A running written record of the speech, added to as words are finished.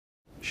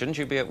Shouldn't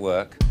you be at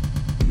work?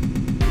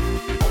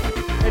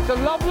 It's a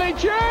lovely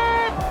chip!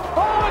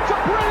 Oh, it's a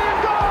brilliant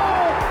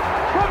goal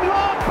from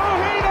Lord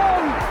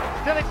Bohinen!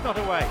 Still it's not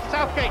away.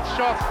 Southgate's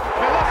shot.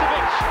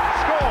 Milosevic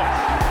scores.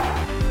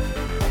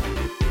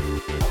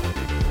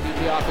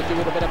 QPR could do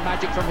with a bit of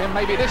magic from him.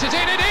 Maybe this is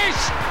it. It is!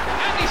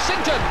 Andy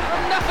Sinton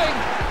from nothing.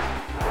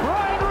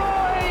 Brian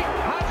Roy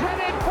has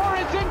headed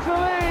Forest into the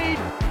lead.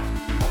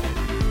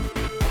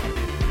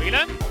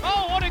 Whelan.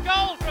 Oh, what a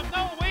goal from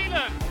Noel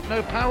Whelan.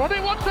 No power on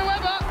it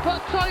whatsoever,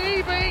 but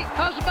Taibbi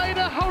has made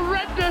a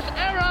horrendous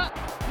error.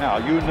 Now,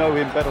 you know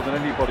him better than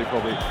anybody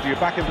probably. Do you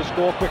back him to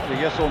score quickly,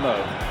 yes or no?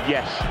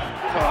 Yes.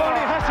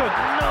 Only Hassan!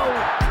 No!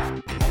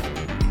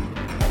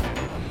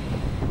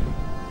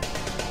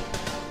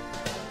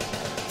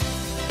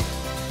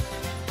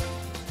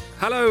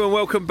 Hello and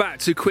welcome back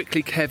to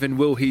Quickly Kevin,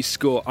 Will He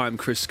Score? I'm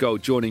Chris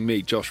Gold, joining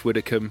me, Josh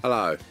Widdicombe.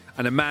 Hello.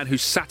 And a man who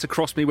sat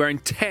across me wearing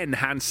 10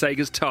 Hans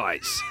Sager's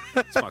ties.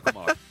 It's Michael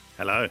Mark.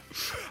 Hello.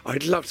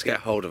 I'd love to get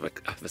hold of a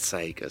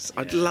Sager's.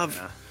 I'd love...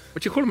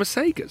 What do you call them, a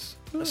Sager's?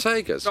 A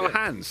Sager's, Not yeah.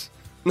 Hans.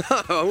 No,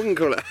 I wouldn't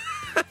call it...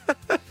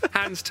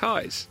 Hans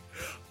ties.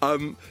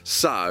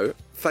 So,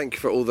 thank you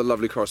for all the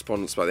lovely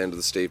correspondence about the end of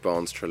the Steve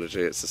Barnes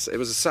trilogy. It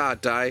was a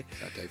sad day,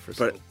 For us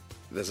but all.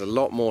 there's a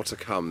lot more to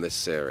come this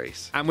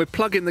series. And we're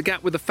plugging the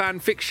gap with the fan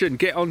fiction.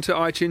 Get onto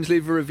iTunes,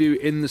 leave a review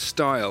in the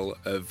style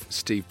of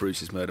Steve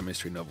Bruce's murder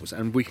mystery novels,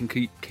 and we can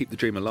keep the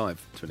dream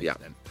alive to an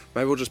extent.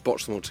 Maybe we'll just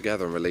botch them all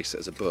together and release it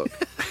as a book.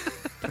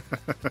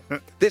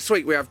 This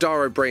week we have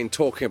Dara Breen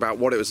talking about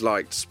what it was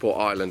like to support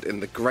Ireland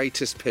in the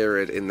greatest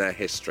period in their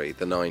history,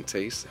 the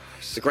 90s.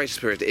 It's the greatest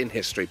period in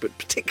history, but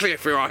particularly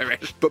if you're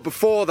Irish. But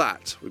before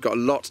that, we've got a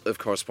lot of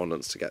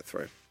correspondence to get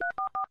through.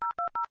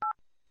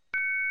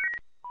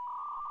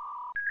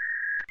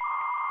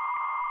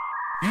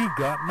 You've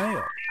got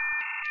mail.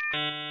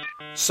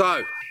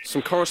 So,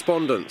 some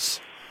correspondence.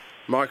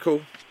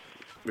 Michael,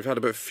 we've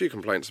had a few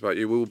complaints about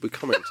you. We will be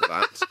coming to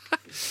that.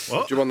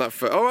 What? Do you want that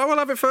first? Oh, I will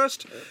have it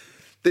first.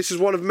 This is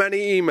one of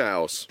many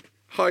emails.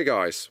 Hi,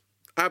 guys.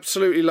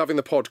 Absolutely loving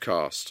the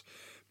podcast.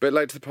 Bit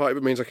late to the party,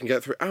 but means I can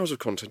get through hours of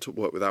content at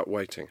work without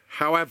waiting.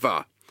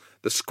 However,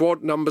 the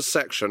squad numbers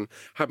section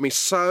had me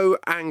so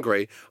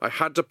angry I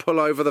had to pull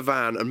over the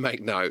van and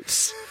make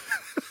notes.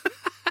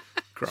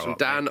 From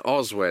Dan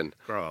Oswin.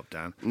 Grow up,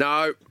 Dan.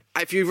 No,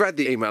 if you read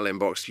the email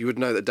inbox, you would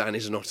know that Dan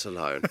is not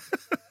alone.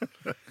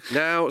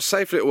 Now,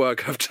 safely at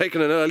work, I've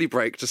taken an early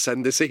break to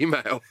send this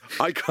email.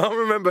 I can't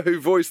remember who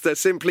voiced their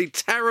simply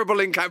terrible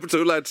in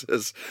capital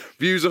letters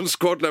views on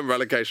squad number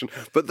allocation,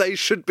 but they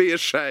should be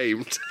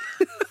ashamed.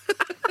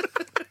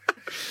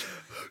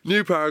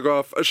 New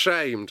paragraph,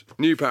 ashamed.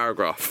 New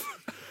paragraph.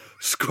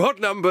 Squad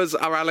numbers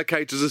are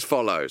allocated as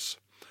follows.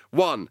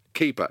 1,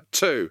 keeper.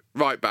 2,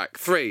 right back.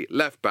 3,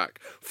 left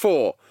back.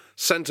 4,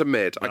 centre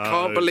mid. I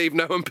can't believe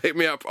no one picked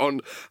me up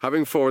on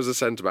having 4 as a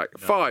centre back.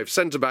 5,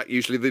 centre back,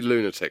 usually the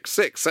lunatic.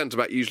 6, centre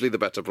back, usually the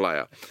better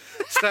player.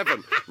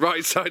 7,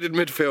 right-sided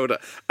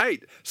midfielder.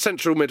 8,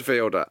 central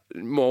midfielder,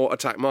 more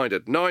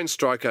attack-minded. 9,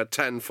 striker.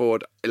 10,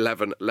 forward.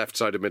 11,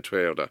 left-sided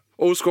midfielder.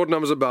 All squad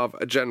numbers above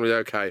are generally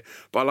okay,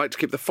 but I like to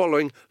keep the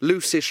following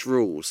loose-ish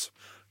rules.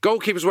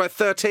 Goalkeepers wear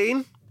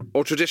 13,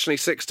 or traditionally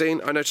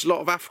 16. I noticed a lot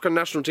of African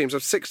national teams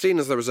have 16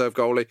 as their reserve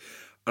goalie,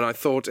 and I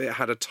thought it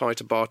had a tie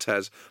to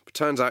Barthez, but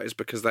turns out it's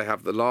because they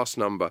have the last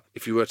number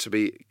if you were to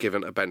be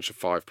given a bench of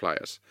 5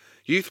 players.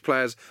 Youth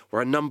players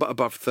wear a number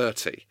above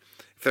 30.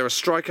 If they're a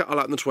striker, I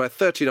like them to wear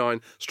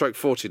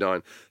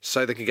 39/49,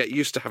 so they can get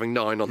used to having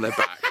 9 on their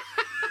back.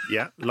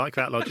 Yeah, like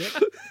that logic.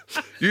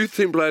 Youth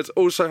team players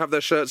also have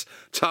their shirts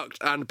tucked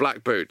and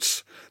black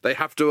boots. They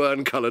have to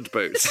earn coloured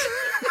boots.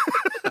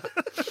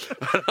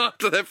 And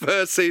after their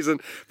first season,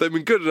 if they've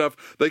been good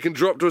enough, they can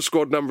drop to a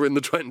squad number in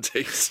the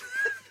 20s.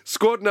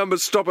 Squad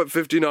numbers stop at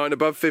 59,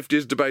 above 50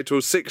 is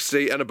debatable,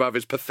 60 and above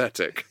is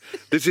pathetic.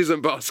 This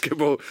isn't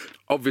basketball.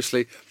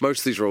 Obviously, most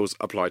of these rules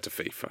apply to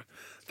FIFA.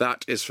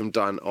 That is from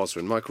Dan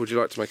Oswin. Michael, would you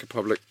like to make a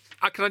public...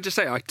 Can I just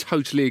say, I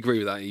totally agree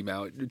with that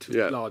email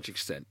to a large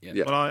extent.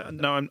 Yeah. Well, I'm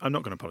not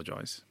going to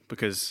apologise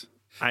because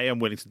A, I'm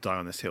willing to die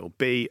on this hill.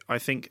 B, I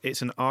think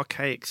it's an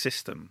archaic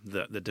system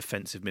that the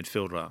defensive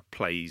midfielder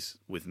plays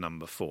with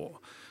number 4.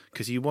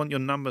 Because you want your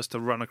numbers to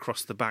run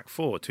across the back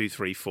 4, 2,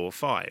 3, 4,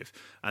 5.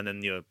 And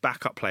then your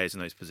backup players in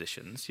those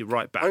positions. Your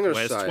right back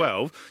wears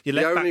 12. Your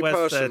left back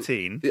wears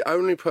 13. The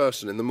only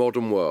person in the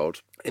modern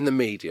world, in the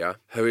media,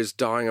 who is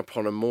dying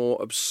upon a more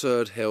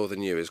absurd hill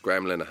than you is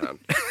Graham Linehan.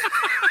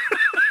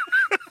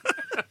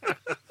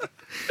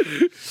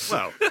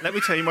 Well, let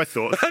me tell you my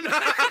thoughts.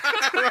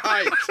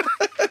 Right.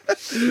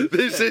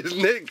 This is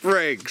Nick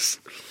Briggs.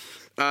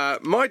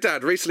 My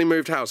dad recently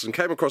moved house and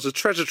came across a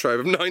treasure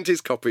trove of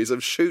 90s copies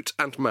of Shoot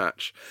and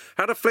Match.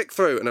 Had a flick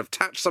through and have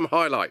attached some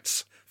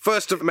highlights.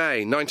 1st of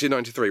May,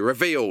 1993,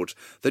 revealed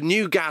the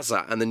new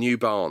Gaza and the new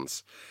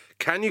Barnes.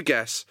 Can you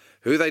guess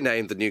who they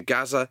named the new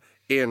Gaza,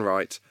 Ian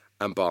Wright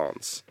and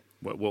Barnes?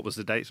 What was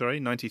the date, sorry?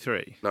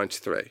 93?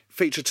 93.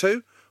 Feature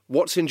 2,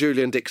 what's in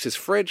Julian Dix's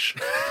fridge?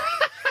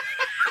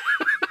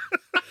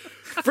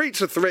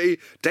 Feature 3,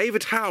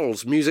 David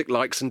Howell's music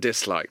likes and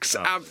dislikes.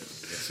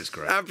 This is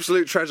great.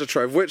 Absolute treasure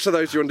trove. Which of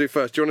those do you want to do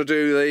first? Do you want to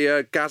do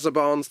the Gaza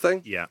Barnes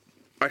thing? Yeah.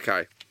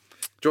 Okay.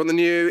 Do you want the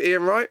new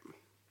Ian Wright?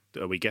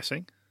 Are we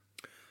guessing?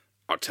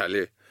 I'll tell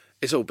you.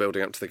 It's all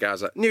building up to the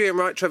Gaza. New Ian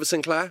Wright, Trevor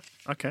Sinclair.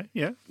 Okay,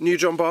 yeah. New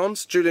John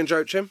Barnes, Julian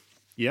Joachim.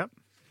 Yeah.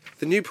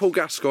 The new Paul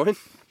Gascoigne.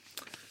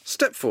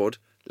 Stepford,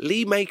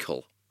 Lee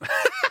Makel.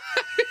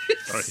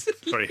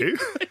 Sorry, who?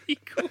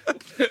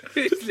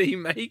 Who's Lee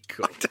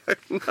Makel? I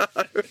don't know.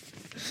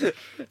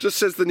 Just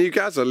says the new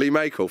Gaza, Lee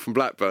Makel from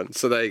Blackburn.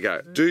 So there you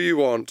go. Do you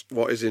want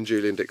what is in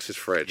Julian Dix's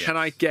fridge? Can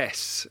I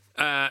guess?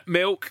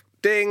 Milk.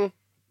 Ding.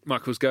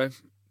 Michael's go.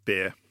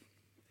 Beer.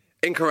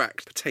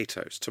 Incorrect.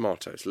 Potatoes,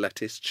 tomatoes,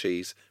 lettuce,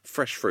 cheese,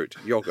 fresh fruit,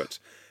 yoghurt,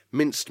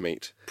 minced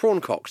meat,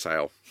 prawn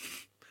cocktail,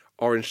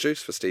 orange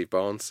juice for Steve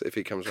Barnes if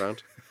he comes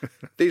round.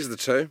 These are the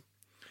two.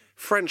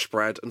 French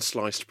bread and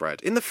sliced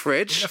bread. In the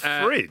fridge.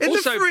 Fridge? In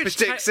Also, the fridge,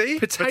 Dixie.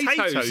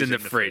 Potatoes in the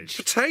fridge.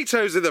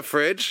 Potatoes in the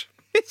fridge.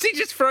 Is he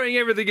just throwing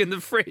everything in the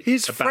fridge?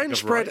 His bag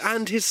French of bread rice.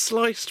 and his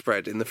sliced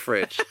bread in the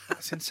fridge.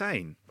 That's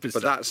insane.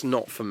 But that's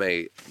not for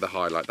me the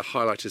highlight. The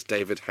highlight is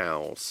David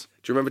Howells.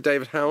 Do you remember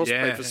David Howells?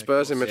 Yeah, Played for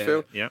Spurs in of course,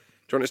 midfield. Yeah.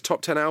 Do you want his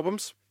top 10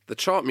 albums? The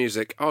chart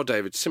music,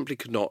 David, simply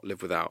could not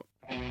live without.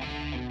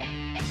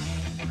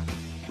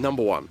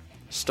 Number 1,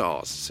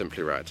 Stars,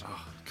 Simply Red.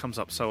 Comes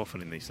up so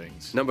often in these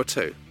things. Number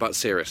 2, But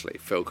Seriously,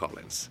 Phil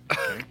Collins.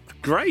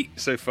 Great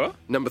so far.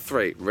 Number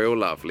 3, Real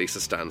Love, Lisa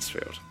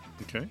Stansfield.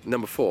 Okay.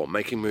 Number 4,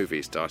 Making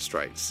Movies, Dire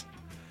Straits.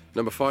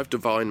 Number 5,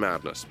 Divine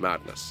Madness,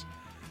 Madness.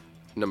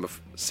 Number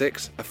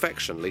 6,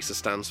 Affection, Lisa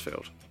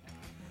Stansfield.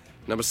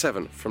 Number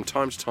 7, From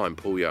Time to Time,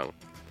 Paul Young.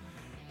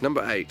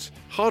 Number 8,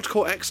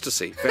 Hardcore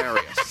Ecstasy,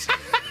 Various.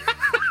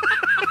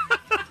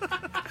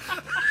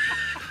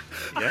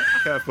 Yeah,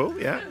 careful,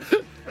 yeah.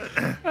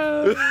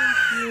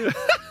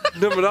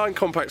 Number 9,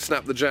 Compact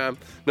Snap the Jam.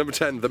 Number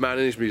 10, The Man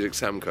in His Music,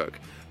 Sam Cooke.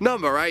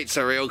 Number 8's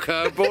a real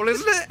curveball,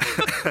 isn't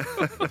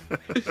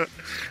it?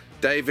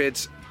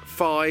 David's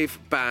 5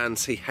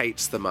 bands he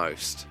hates the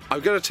most. I'm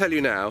going to tell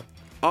you now,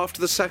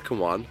 after the second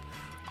one,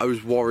 I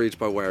was worried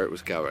by where it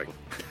was going.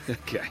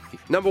 Okay.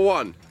 Number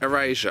 1,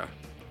 Erasure.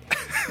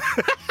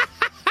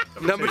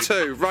 Number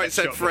 2, Right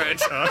Said Fred.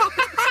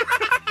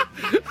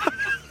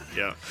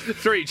 Yeah.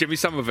 3, Jimmy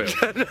Somerville.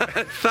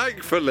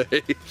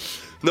 Thankfully.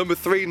 Number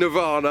 3,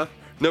 Nirvana.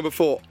 Number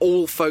 4,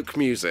 all folk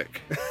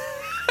music.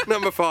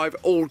 Number 5,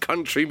 all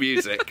country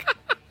music.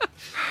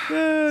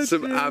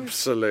 Some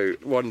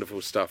absolute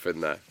wonderful stuff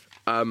in there.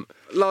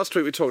 Last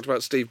week we talked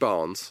about Steve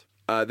Barnes.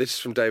 This is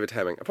from David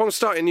Hemming. Upon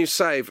starting a new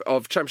save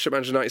of Championship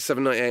Manager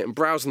 97-98 and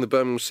browsing the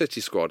Birmingham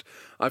City squad,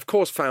 I of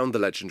course found the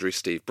legendary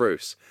Steve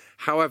Bruce.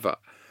 However,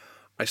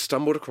 I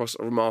stumbled across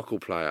a remarkable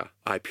player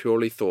I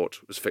purely thought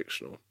was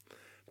fictional.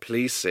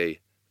 Please see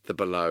the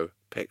below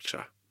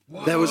picture.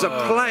 Whoa. There was a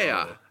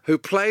player who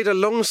played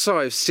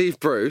alongside Steve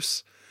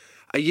Bruce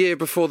a year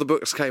before the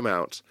books came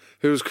out,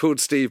 who was called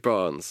Steve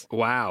Barnes.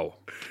 Wow.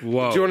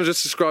 Whoa. Do you want to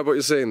just describe what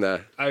you're seeing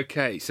there?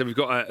 Okay, so we've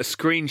got a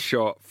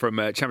screenshot from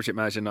Championship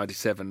Manager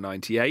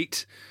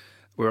 97-98.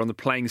 We're on the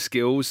playing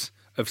skills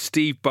of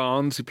Steve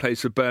Barnes, who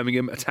plays for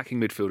Birmingham, attacking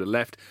midfielder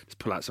left. Let's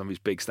pull out some of his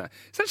big stats.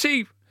 It's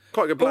actually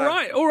Quite a good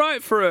player. all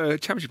right for a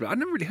Championship player. I've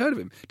never really heard of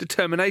him.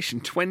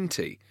 Determination,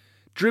 20.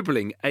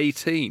 Dribbling,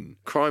 18.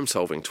 Crime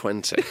solving,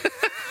 20.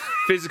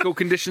 Physical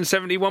condition,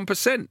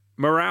 71%.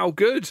 Morale,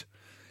 good.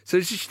 So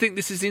do you think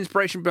this is the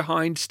inspiration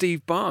behind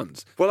Steve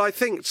Barnes? Well, I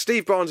think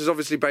Steve Barnes is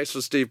obviously based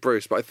on Steve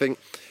Bruce, but I think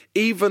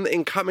even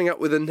in coming up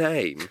with a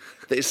name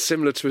that is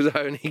similar to his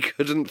own, he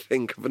couldn't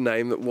think of a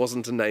name that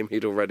wasn't a name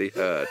he'd already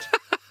heard.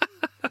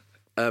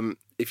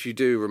 If you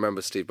do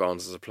remember Steve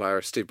Barnes as a player,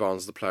 if Steve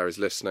Barnes the player is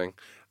listening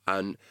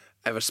and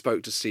ever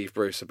spoke to Steve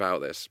Bruce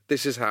about this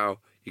is how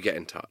you get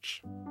in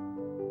touch.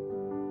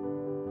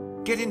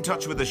 Get in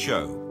touch with the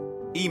show.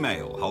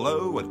 Email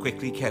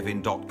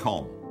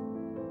hello@quicklykevin.com.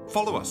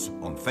 Follow us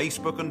on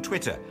Facebook and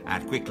Twitter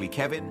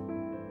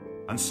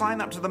 @QuicklyKevin and sign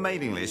up to the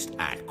mailing list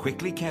at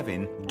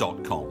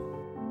quicklykevin.com.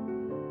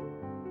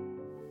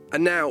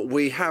 And now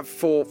we have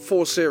for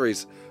 4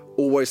 series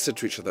always said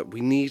to each other,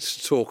 we need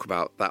to talk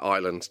about that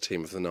Ireland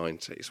team of the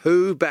 90s.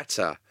 Who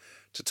better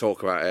to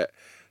talk about it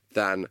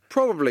than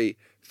probably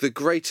the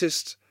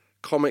greatest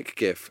comic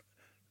gif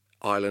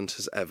Ireland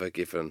has ever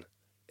given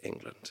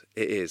England?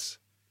 It is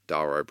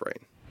Dara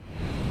O'Brien.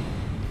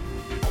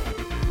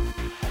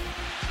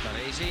 Not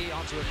easy,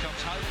 onto it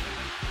comes Hope.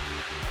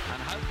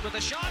 And Hope with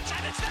a shot,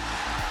 and it's there!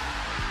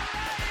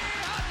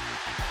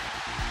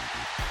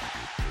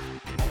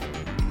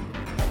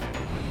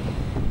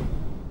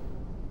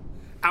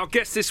 Our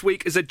guest this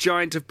week is a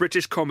giant of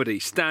British comedy,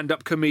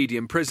 stand-up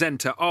comedian,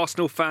 presenter,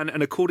 Arsenal fan,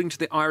 and according to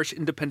the Irish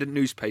Independent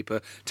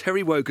newspaper,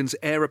 Terry Wogan's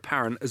heir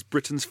apparent as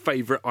Britain's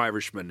favourite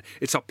Irishman.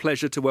 It's our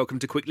pleasure to welcome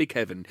to Quickly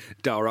Kevin,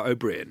 Dara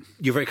O'Brien.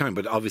 You're very kind,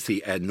 but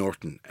obviously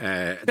Norton.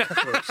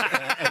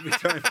 Every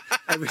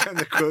time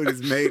the quote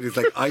is made, it's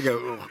like I go,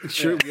 oh,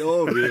 sure, we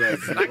all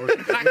realise.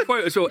 That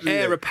quote as well,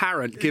 heir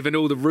apparent, given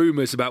all the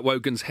rumours about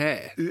Wogan's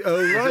hair.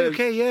 Oh right,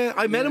 okay, yeah.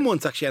 I met him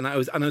once actually, and I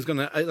was going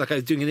to, I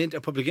was doing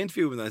a public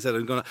interview with him, and I said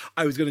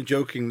I was going to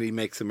jokingly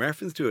make some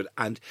reference to it,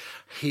 and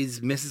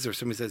his missus or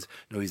somebody says,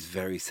 no, he's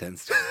very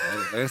sensitive.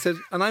 And I said,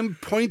 and I'm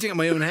pointing at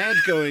my own head,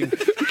 going,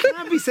 you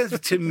can't be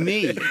sensitive to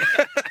me.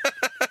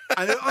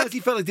 And I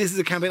honestly felt like this is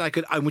a campaign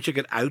in which I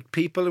could out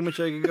people, in which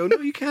I could go, no,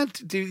 you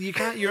can't.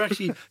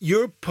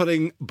 You're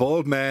putting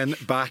bald men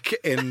back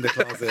in the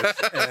closet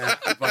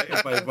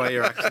by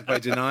your actions, by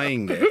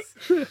denying this.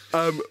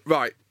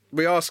 Right.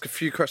 We ask a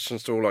few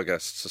questions to all our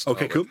guests to start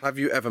Okay, cool. with. Have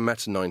you ever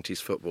met a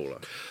 90s footballer?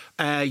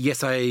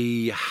 Yes,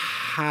 I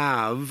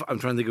have. I'm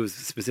trying to think it was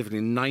specifically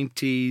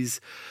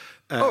 90s.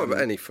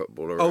 But any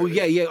footballer. Oh,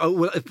 really. yeah. Oh,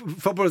 well,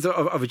 footballers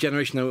of a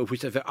generation now,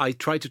 which I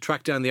tried to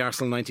track down the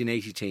Arsenal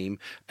 1980 team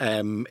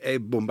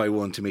one by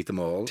one to meet them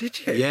all.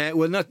 Did you? Yeah.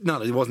 Well, not.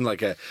 It wasn't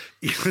like a.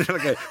 It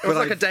was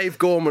like a Dave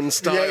Gorman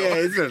style. Yeah,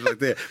 isn't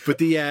it?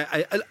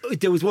 Like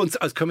there was once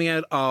I was coming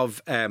out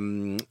of. I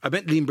met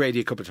Liam Brady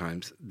a couple of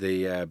times.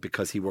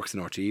 Because he works in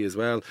RTE as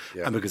well,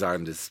 and because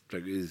Ireland is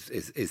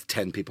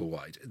 10 people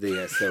wide.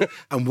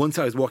 And once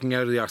I was walking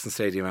out of the Arsenal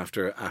stadium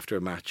after a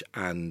match,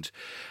 and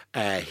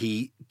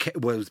he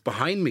was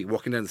behind me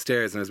walking down the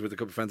stairs, and I was with a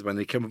couple of friends of mine, and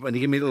he came up and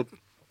he gave me a little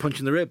punch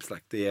in the ribs,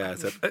 like I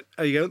said,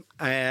 how you going?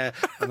 And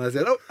I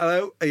said, oh,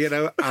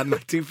 hello, and my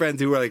two friends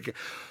who were like,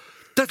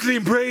 that's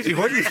Liam Brady,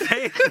 what are you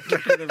saying?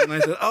 And I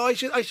said, oh, I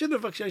should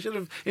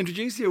have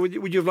introduced you.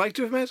 Would you have liked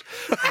to have met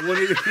one of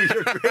your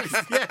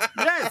greatest?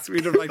 Yes,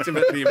 we'd have liked to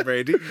have met Liam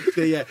Brady.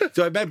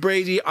 So I've met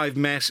Brady, I've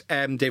met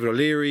David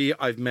O'Leary,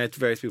 I've met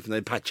various people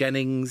from Pat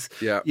Jennings.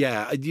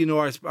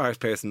 Irish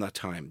players from that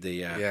time.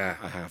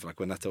 I have, like,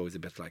 when that's always a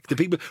bit like the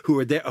people who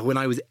were there when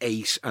I was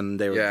 8 and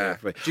they were there.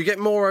 Do you get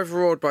more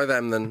overawed by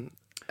them than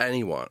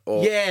anyone?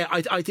 Or? Yeah,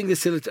 I think there's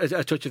still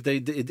a touch.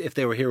 If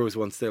they were heroes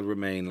once, they'll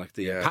remain. Like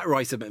Pat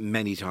Rice I've met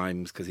many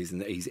times because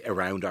he's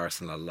around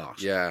Arsenal a lot.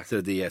 Yeah. So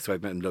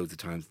I've met him loads of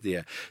times.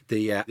 The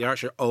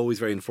Irish are always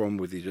very informed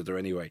with each other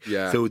anyway.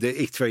 Yeah. So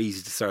it's very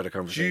easy to start a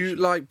conversation. Do you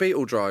like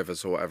Beetle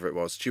drivers or whatever it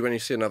was? Do you, when you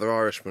see another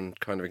Irishman,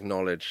 kind of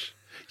acknowledge?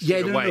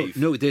 Yeah,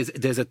 no. There's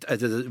a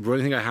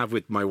running thing I have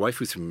with my wife,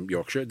 who's from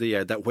Yorkshire.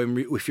 That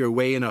if you're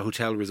away in a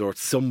hotel resort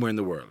somewhere in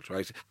the world,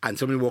 right, and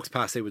somebody walks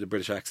past, say, with a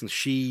British accent,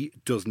 she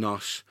does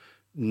not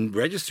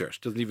register it,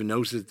 doesn't even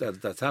notice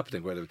that that's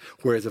happening.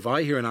 Whereas if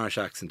I hear an Irish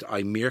accent,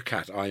 I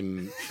meerkat.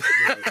 And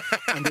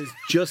there's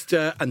just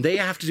and they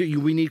have to do.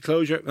 We need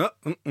closure.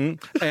 And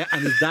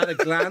is that a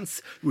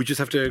glance? We just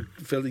have to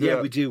fill.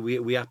 Yeah, we do.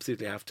 We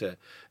absolutely have to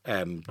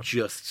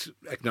just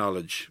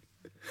acknowledge.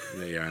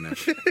 There you are now.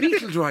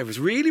 Beetle drivers,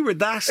 really? Were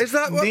that is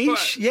that what,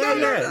 niche? Is that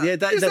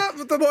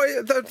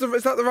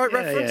the right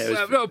reference?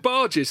 Yeah, no,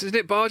 barges, isn't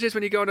it? Barges,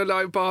 when you go on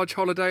a barge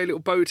holiday, a little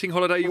boating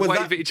holiday, you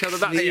wave at each other.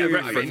 That's the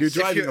reference. If you're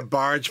driving a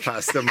barge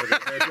past somebody,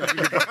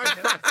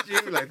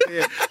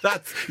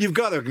 you've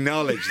got to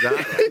acknowledge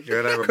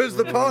that. Because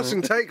the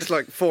passing takes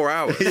like 4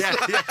 hours. Yeah.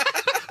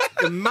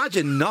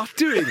 Imagine not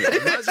doing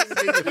it.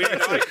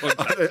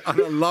 Imagine on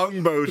a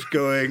longboat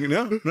going,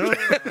 no.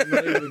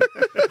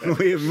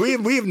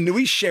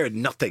 We shared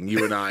nothing,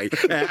 you and I,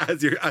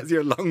 as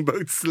your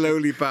longboat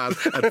slowly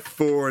passed at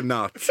 4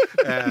 knots.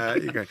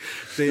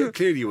 So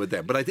clearly you were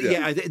there. But I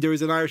think there is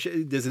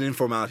there's an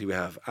informality we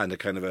have, and a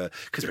kind of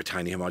because we're a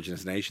tiny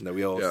homogenous nation, that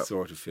we all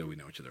sort of feel we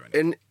know each other.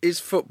 Anyway. Is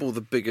football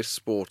the biggest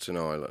sport in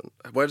Ireland?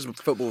 Where does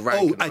football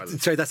rank in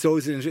Ireland? Sorry, that's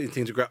always an interesting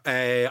thing to grab.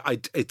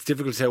 It's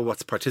difficult to tell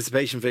what's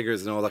participation figures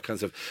and all that kind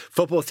of stuff.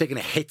 Football's taken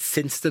a hit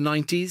since the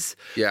 90s.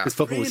 Yeah. Because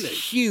football was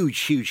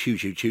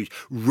huge.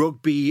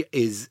 Rugby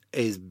is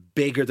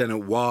bigger than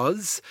it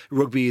was.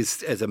 Rugby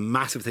is a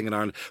massive thing in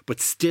Ireland,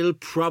 but still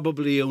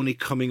probably only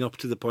coming up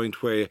to the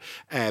point where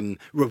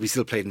rugby's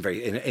still played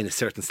in a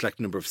certain select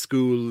number of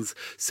schools.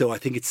 So I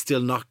think it's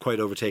still not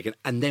quite overtaken.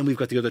 And then we've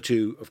got the other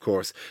two, of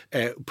course.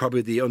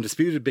 Probably the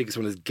undisputed biggest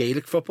one is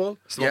Gaelic football.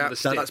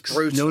 That's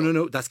brutal.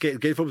 No. That's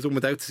Gaelic football is the one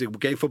without sticks.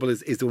 Gaelic football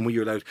is the one where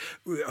you're allowed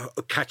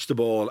to catch the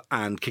ball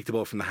and kick the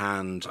ball from the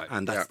hand,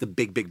 and that's the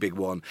big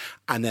one.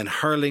 And then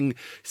hurling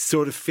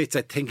sort of fits,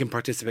 I think, in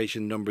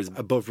participation numbers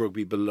above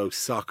rugby, below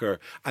soccer,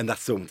 and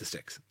that's the one with the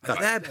sticks.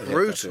 They're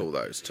brutal,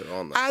 those two,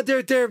 aren't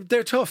they?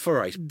 They're tough, all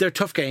right. They're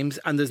tough games,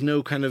 and there's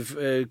no kind of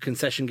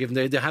concession given.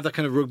 They have that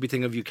kind of rugby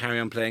thing of you carry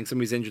on playing.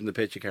 Somebody's injured in the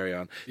pitch, you carry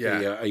on.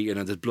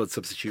 There's blood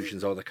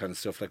substitutions, all that kind of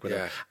stuff, like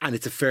whatever. Yeah. And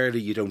it's a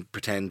fairly, you don't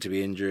pretend to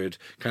be injured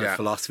kind of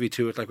philosophy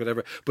to it, like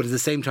whatever. But at the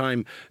same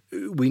time,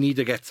 we need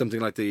to get something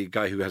like the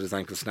guy who had his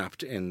ankle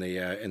snapped in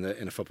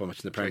in a football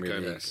match in the Premier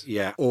League. Gomez.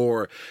 Yeah,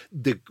 or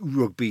the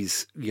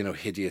rugby's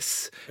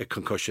hideous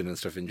concussion and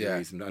stuff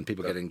injuries and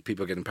people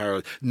getting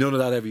paralysed. None of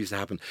that ever used to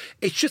happen.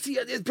 It's just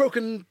it's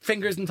broken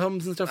fingers and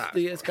thumbs and stuff.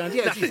 It's kind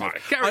of, that's fine.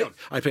 Carry on.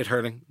 I played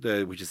hurling,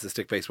 which is the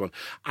stick-based one,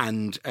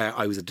 and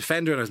I was a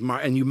defender, and I was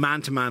and you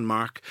man-to-man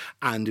mark,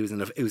 and it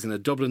was in a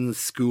Dublin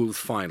schools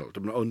final,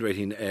 Dublin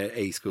under-18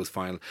 A schools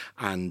final,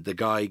 and the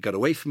guy got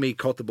away from me,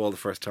 caught the ball the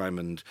first time,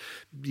 and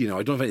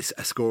I don't know if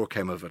a score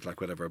came of it,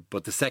 like whatever,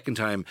 but the second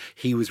time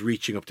he was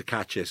reaching up to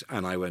catch it,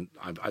 and I went,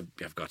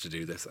 I've got to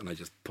do this, and I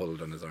just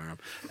pulled on his arm,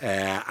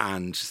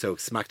 and so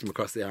smacked him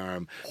across the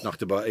arm, knocked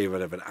the ball,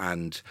 whatever,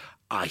 and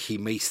he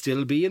may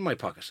still be in my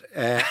pocket.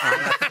 I'd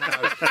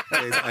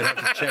have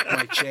to check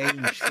my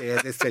change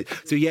at this stage.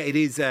 So yeah, it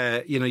is.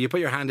 You put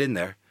your hand in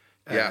there.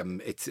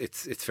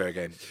 It's fair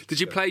game. Did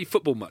you play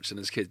football much then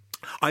as a kid?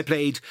 I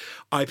played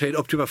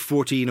up to about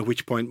 14, at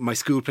which point my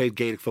school played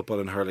Gaelic football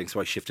and hurling, so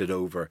I shifted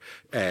over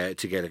to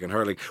Gaelic and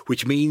hurling,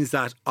 which means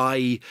that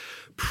I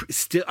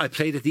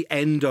played at the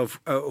end of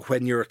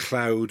when you're a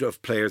cloud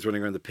of players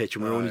running around the pitch,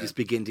 and we're only just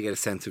beginning to get a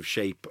sense of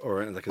shape.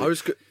 Or like I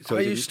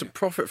used to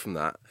profit from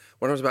that.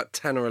 When I was about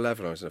 10 or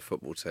 11, I was in a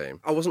football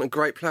team. I wasn't a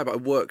great player, but I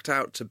worked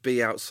out to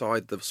be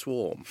outside the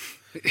swarm.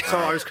 So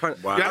I was kind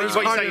of... Wow. What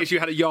you're saying is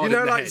you had a yard in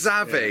the like head.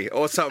 Xavi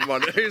or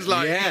someone who's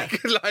like...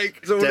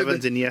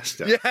 Devon's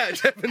Iniesta. Yeah,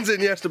 Devon's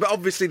Iniesta. But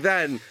obviously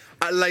then,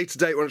 at a later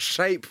date,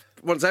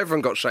 once everyone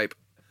got shape,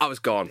 I was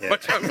gone. Yeah.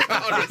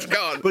 I was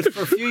gone. But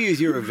for a few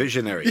years, you were a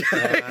visionary.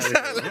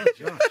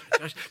 Exactly.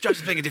 Josh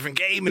is playing a different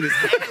game in his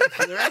head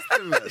for the rest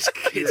of us.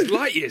 It's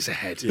light years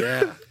ahead.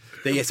 Yeah.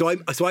 Yeah, so I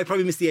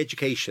probably missed the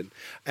education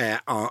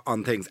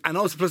on things, and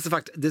also plus the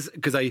fact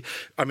because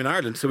I'm in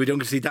Ireland, so we don't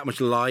get to see that much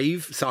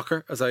live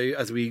soccer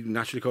as we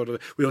naturally call it.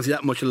 We don't see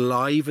that much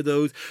live of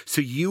those.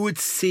 So you would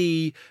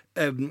see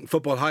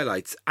football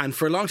highlights, and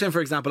for a long time, for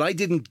example, I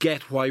didn't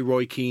get why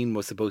Roy Keane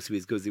was supposed to be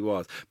as good as he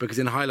was, because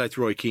in highlights,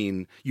 Roy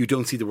Keane, you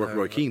don't see the work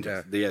Roy Keane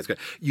does. Yeah,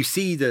 you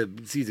see the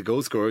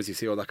goal scorers, you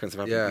see all that kind of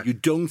stuff. Yeah. You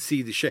don't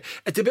see the shit.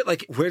 It's a bit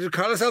like, where did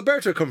Carlos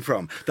Alberto come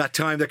from? That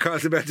time that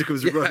Carlos Alberto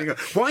was running up.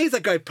 Why is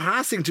that guy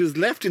passing to his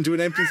left into an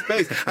empty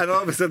space, and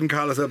all of a sudden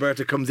Carlos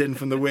Alberto comes in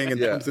from the wing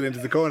and pumps it into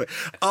the corner?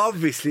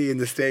 Obviously in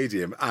the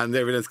stadium, and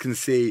everyone else can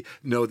see,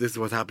 no, this is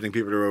what's happening,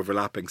 people are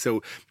overlapping.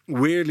 So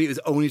weirdly, it was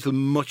only till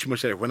much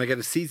later, when I get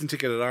a season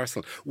ticket at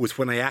Arsenal, was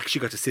when I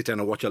actually got to sit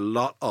down and watch a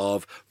lot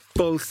of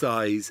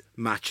full-size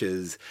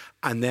matches,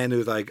 and then it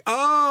was like,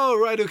 oh,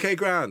 right, okay,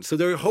 grand. So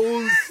their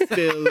whole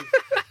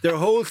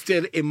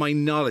still in my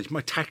knowledge,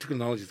 my tactical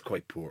knowledge is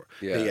quite poor.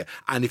 Yeah.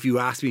 And if you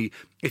ask me,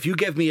 if you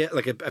gave me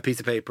a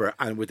piece of paper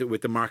and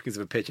with the markings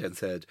of a pitch and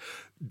said,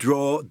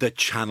 draw the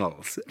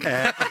channels,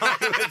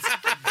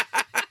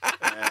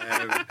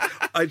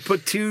 I'd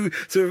put two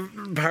sort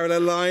of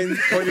parallel lines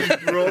pointing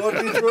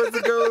broadly towards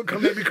the goal,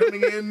 maybe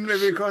coming in,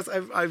 maybe across.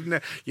 I don't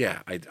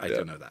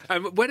know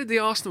that. Where did the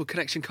Arsenal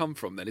connection come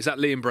from then? Is that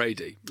Liam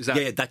Brady?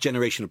 That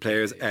generation of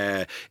players.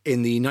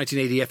 In the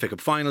 1980 FA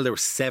Cup final, there were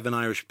 7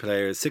 Irish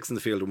players, 6 in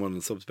the field and 1 on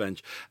the subs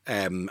bench,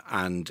 and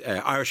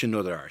Irish and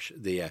Northern Irish.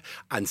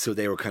 And so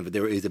they were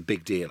it was a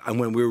big deal.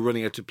 And when we were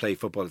running out to play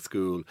football at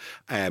school,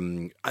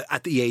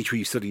 at the age where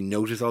you suddenly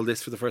notice all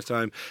this for the first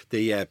time,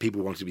 the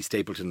people wanted to be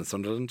Stapleton and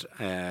Sunderland.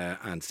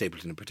 And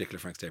Stapleton in particular,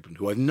 Frank Stapleton,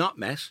 who I've not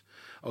met,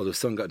 although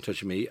Son got in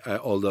touch with me,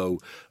 although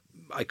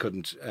I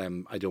couldn't,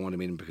 I don't want to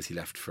meet him because he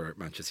left for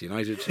Manchester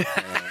United for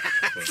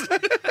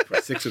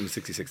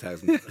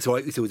 666,000. So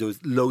there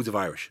was loads of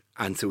Irish,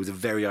 and so it was a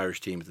very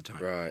Irish team at the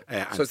time. Right.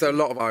 So is there a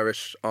lot of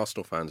Irish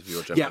Arsenal fans of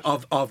your generation?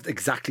 Yeah, of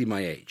exactly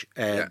my age.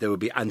 There would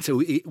be, and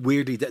so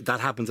weirdly that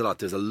happens a lot.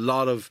 There's a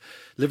lot of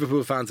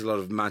Liverpool fans, a lot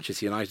of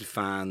Manchester United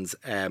fans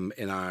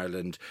in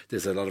Ireland.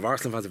 There's a lot of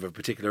Arsenal fans of a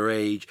particular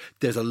age.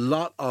 There's a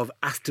lot of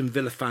Aston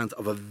Villa fans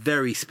of a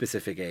very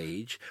specific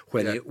age,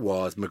 when it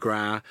was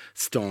McGrath,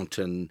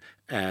 Staunton,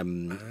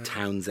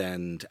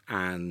 Townsend,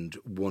 and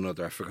one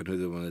other. I forgot who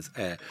the one is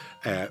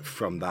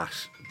from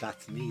that.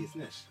 That's me,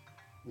 isn't it?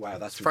 Wow,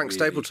 that's Frank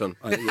Stapleton.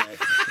 Yeah,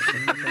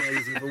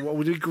 amazing. What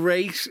would be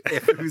great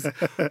if it was?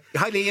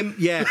 Hi, Liam.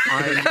 Yeah,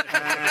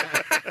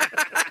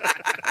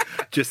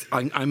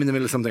 I'm in the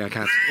middle of something I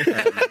can't.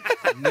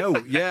 No,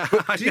 yeah.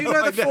 Do you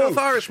know the fourth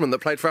Irishman that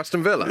played for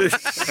Aston Villa?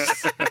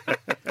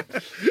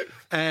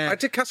 I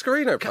did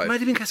Cascarino play.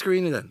 Might have been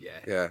Cascarino then.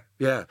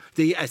 Yeah.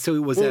 So it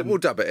was. We'll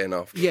dub it in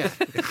after. Yeah.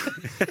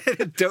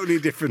 Totally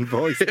different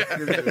voice.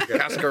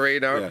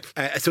 Cascarino.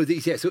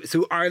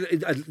 So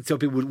Ireland. So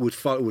people would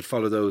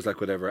follow those, like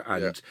whatever,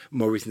 and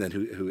more recent than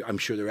who I'm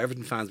sure they're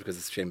Everton fans because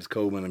it's Seamus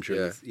Coleman. I'm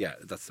sure.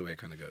 That's the way it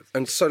kind of goes.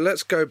 And so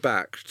let's go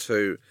back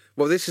to.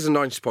 Well, this is a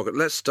 90s pocket.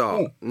 Let's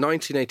start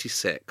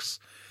 1986.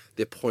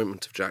 The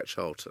appointment of Jack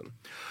Charlton.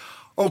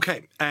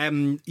 Okay.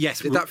 Yes.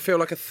 Did that feel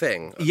like a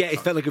thing? Yeah, it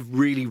felt like a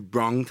really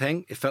wrong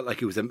thing. It felt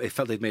like it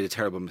felt they'd made a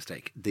terrible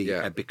mistake.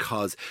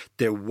 Because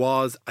there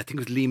was, I think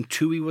it was Liam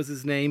Toohey was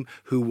his name,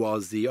 who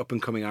was the up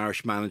and coming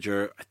Irish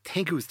manager. I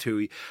think it was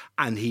Toohey,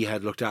 and he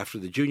had looked after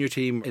the junior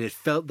team, and it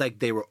felt like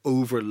they were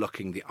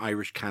overlooking the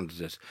Irish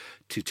candidate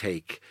to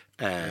take.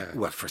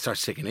 For start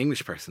to take an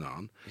English person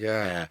on.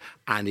 Yeah,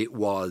 and it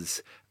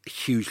was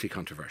hugely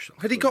controversial.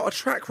 Had he got a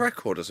track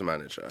record as a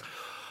manager?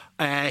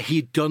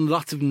 He'd done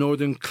lots of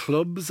northern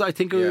clubs, I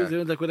think. It was,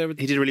 like whatever.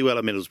 He did really well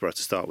at Middlesbrough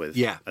to start with.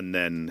 Yeah. And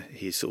then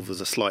he sort of was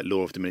a slight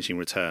law of diminishing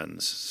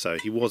returns. So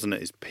he wasn't at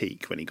his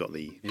peak when he got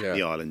the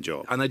Ireland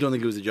job. And I don't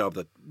think it was a job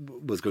that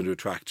was going to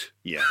attract.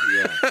 Yeah.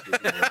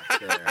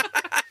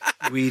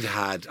 We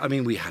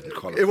hadn't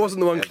qualified. It wasn't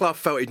the one Clough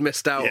felt he'd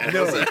missed out on,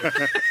 was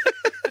it?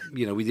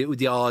 You know, we did with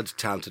the odd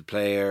talented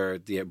player,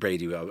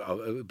 Brady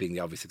being the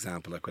obvious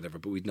example, like whatever,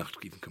 but we'd not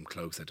even come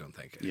close, I don't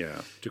think,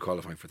 to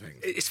qualifying for things.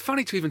 It's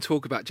funny to even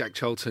talk about Jack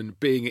Charlton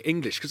being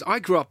English, because I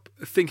grew up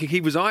thinking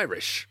he was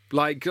Irish.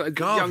 Like a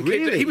young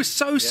kid. He was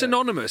so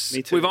synonymous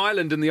with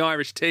Ireland and the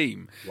Irish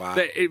team. Wow.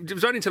 That it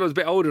was only until I was a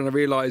bit older and I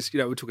realised,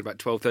 we're talking about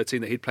 12,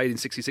 13, that he'd played in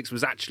 66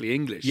 was actually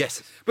English.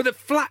 Yes. But the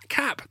flat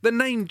cap, the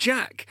name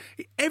Jack,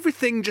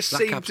 everything just Flat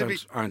seemed caps to be...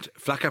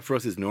 flat cap for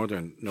us is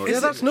northern. Yeah,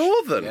 that's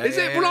northern. Is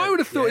it? Well, I would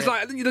have thought it's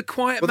like the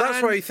quiet man. Well,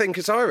 that's why you think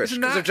it's Irish,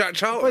 because of Jack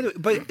Charlton.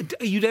 But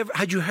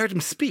had you heard him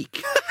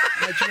speak?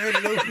 Had you heard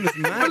him open his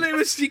mouth? Well, it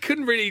was, you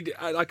couldn't really,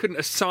 I couldn't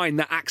assign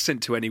that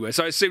accent to anywhere,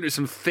 so I assumed it was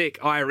some thick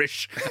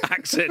Irish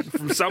accent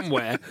from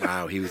somewhere.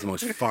 Wow, he was the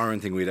most foreign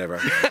thing we'd ever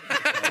heard.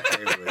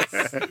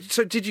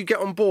 So did you get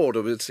on board,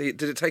 or was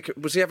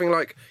he having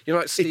like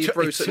Steve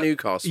Bruce at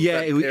Newcastle?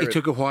 Yeah, it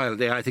took a while.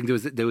 I think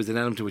there was an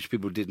element to which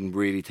people didn't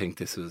really think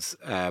this was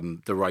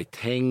the right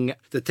thing.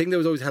 The thing that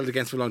was always held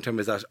against for a long time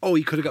is that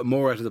he could have got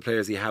more out of the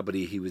players he had, but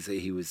he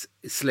was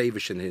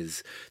slavish in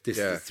is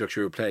the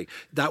structure of playing.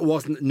 That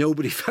wasn't,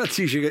 nobody felt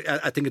you should.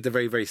 I think at the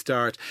very, very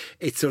start,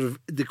 it's sort of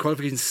the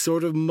qualifications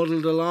sort of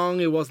muddled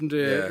along. It wasn't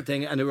a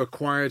thing, and it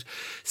required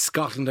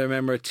Scotland, I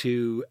remember,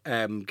 to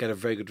get a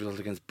very good result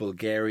against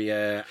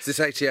Bulgaria. Is this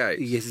 88?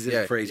 Yes, this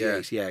is for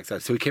 88. Yeah,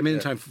 exactly. So we came in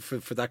time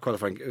for that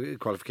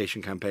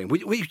qualification campaign.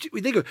 We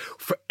think of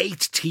for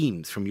 8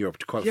 teams from Europe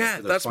to qualify. Yeah,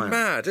 for that's final.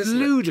 mad, isn't it?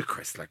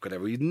 Ludicrous, like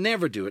whatever. You'd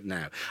never do it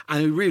now.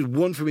 And we really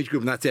one from each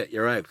group, and that's it.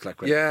 You're out.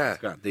 Like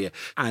whatever.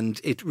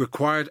 And it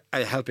required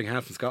a helping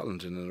hand from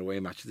Scotland in an away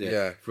match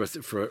there for us to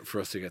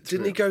get through.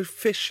 Didn't he go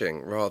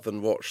fishing rather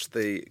than watch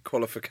the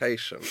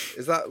qualification?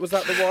 Was that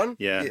the one?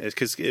 Yeah, it's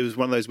because it was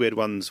one of those weird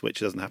ones which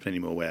doesn't happen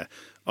anymore, where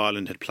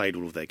Ireland had played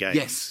all of their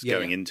games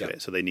going into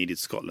it, so they needed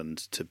Scotland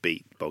to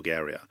beat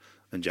Bulgaria.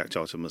 And Jack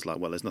Charlton was like,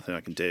 well, there's nothing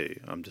I can do.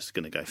 I'm just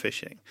going to go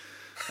fishing.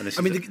 And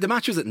the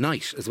match was at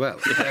night as well.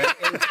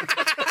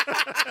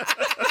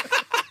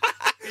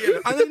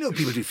 I don't know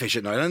people do fish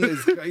at night, and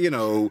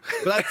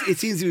but it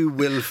seems to be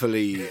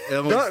willfully.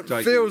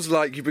 That feels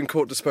like you've been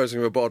caught disposing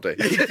of a body.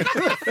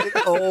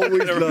 It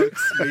always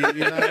looks me.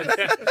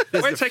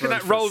 We're taking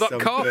that rolled up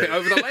carpet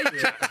over the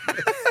lake, Jack.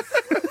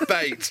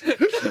 Bait.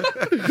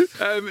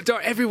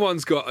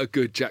 Everyone's got a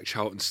good Jack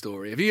Charlton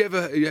story. Have you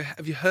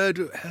heard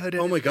it?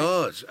 Oh my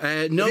God! No,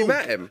 have you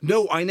met him?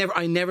 No, I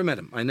never met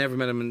him. I never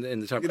met him in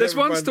the time. There's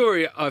one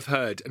story I've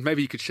heard, and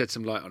maybe you could shed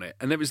some light on it.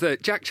 And it was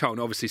that Jack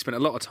Charlton obviously spent a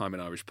lot of time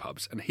in Irish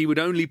pubs, and he would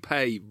only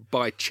pay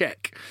by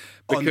cheque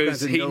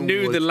because he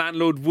knew the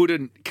landlord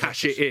wouldn't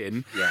cash it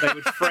in. Yeah. They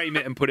would frame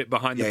it and put it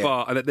behind the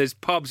bar. And that there's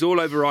pubs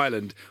all over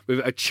Ireland with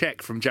a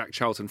cheque from Jack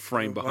Charlton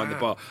framed behind the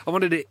bar. I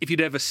wondered if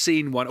you'd ever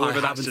seen one, or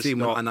whether that's just seen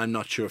one, and I'm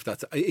not sure if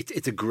that's.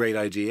 It's a great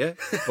idea,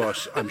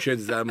 but I'm sure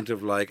there's an element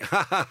of like,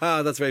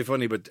 that's very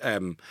funny, but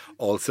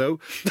also.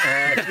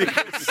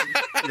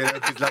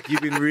 Because like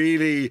you've been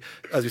really,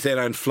 as we say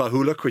now, in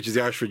Flahuluk, which is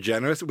the Irish for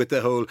generous, with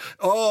the whole,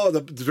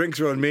 the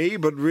drinks are on me,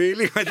 but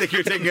really, I think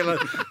you're thinking,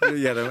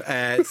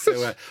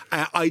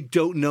 I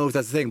don't know if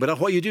that's the thing, but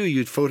what you do,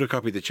 you'd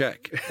photocopy the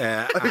cheque,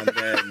 and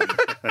then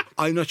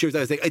I'm not sure if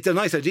that's the thing. It's a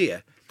nice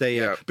idea.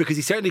 Because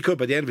he certainly could,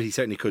 by the end of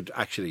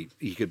it,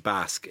 he could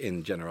bask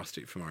in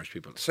generosity from Irish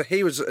people. So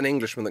he was an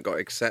Englishman that got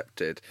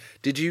accepted.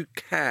 Did you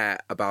care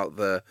about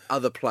the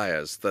other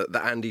players, the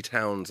Andy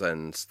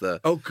Townsends, the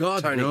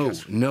Tony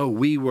No,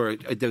 we were,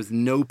 there was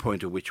no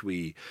point at which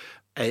we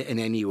in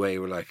any way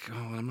were like,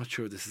 I'm not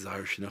sure this is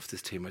Irish enough,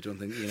 this team. I don't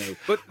think,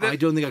 I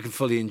don't think I can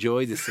fully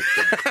enjoy this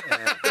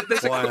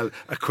while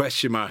a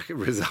question mark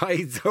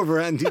resides over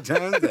Andy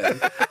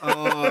Townsend.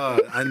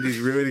 Andy's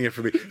ruining it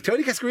for me.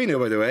 Tony Cascarino,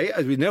 by the way,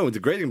 as we know, the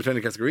great thing about Tony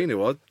Cascarino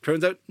was,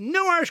 turns out,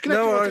 no Irish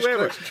connection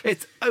whatsoever.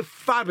 It's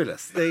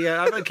fabulous. I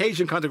have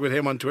occasional contact with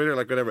him on Twitter,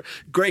 like whatever.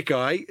 Great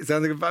guy.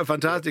 Sounds like a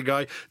fantastic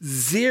guy.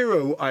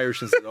 Zero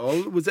Irishness at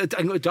all. Was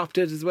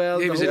adopted as well.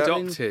 He was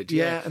adopted.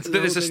 Yeah.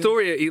 There's a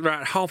story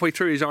around halfway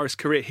through his Irish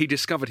career, he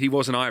discovered he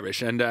wasn't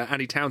Irish, and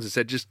Andy Townsend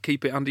said, just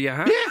keep it under your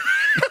hat. Yeah.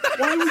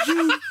 Why would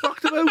you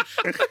fuck them out?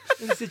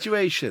 in the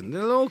situation.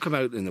 They'll all come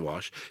out in the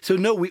wash. So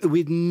no, we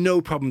had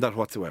no problem with that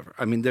whatsoever.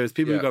 I mean, there's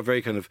people who got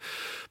very kind of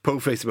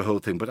po-faced about the whole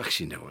thing, but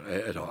actually no,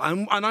 at all.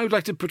 And I would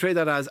like to portray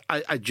that as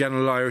a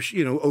general Irish,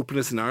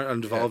 openness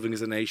and evolving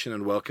as a nation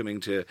and welcoming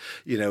to,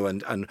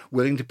 and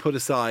willing to put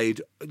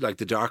aside like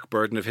the dark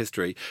burden of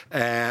history,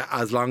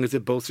 as long as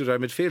it bolstered our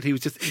midfield. He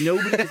was just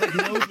nobody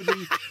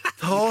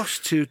thought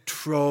to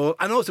troll.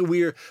 And also,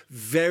 we're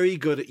very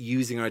good at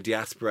using our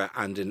diaspora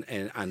and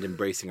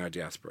embracing our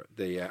diaspora.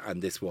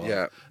 And this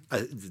was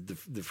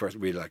the first.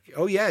 We're like,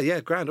 oh yeah,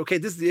 grand. Okay,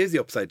 this is the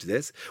upside to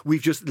this.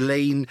 We've just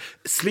lain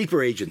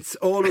sleeper agents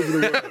all over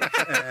the world.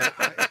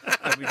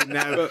 And we can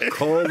now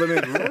call them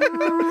in.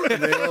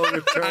 And they all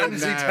return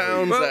Andy now.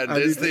 Townsend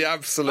is the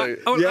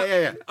absolute.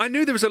 I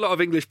knew there was a lot of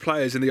English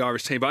players in the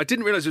Irish team, but I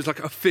didn't realise it was like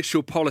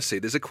official policy.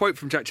 There's a quote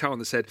from Jack Charlton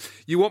that said,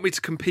 "You want me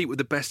to compete with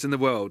the best in the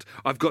world?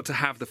 I've got to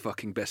have the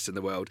fucking best in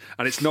the world.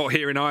 And it's not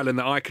here in Ireland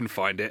that I can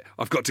find it.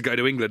 I've got to go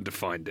to England to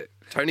find it."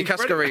 Tony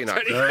Cascarino.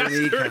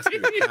 Tony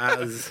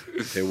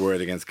Cascarino. They were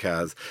against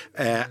Kaz.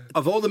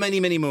 Of all the many,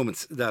 many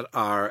moments that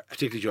are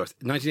particularly joyous,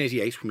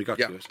 1988 when we got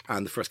to it,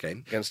 and the first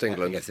game against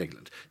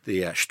England,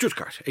 the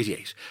Stuttgart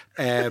 88.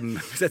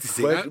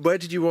 Where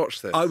did you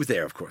watch this? I was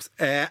there, of course,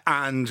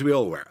 and we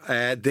all were.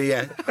 I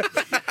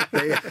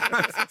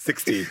was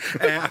 16.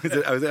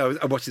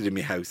 I watched it in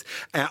my house.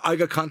 I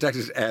got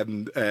contacted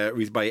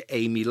by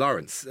Amy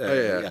Lawrence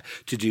to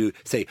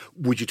say,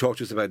 would you talk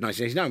to us about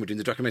 1989? We're doing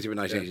the documentary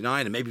about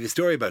 1989 and maybe the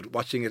story about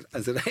watching it.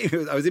 I said,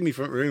 I was in my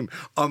front room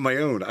on my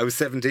own. I was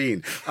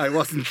 17. I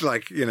wasn't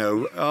like,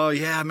 oh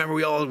yeah, I remember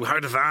we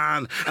hired a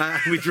van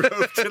and we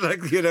drove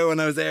to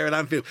and I was there in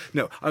Anfield.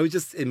 No, I was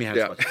just in my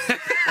house watching.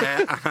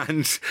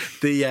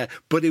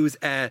 But it was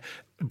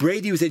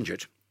Brady was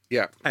injured.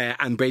 Yeah.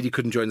 And Brady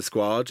couldn't join the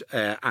squad.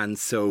 And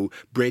so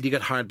Brady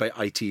got hired by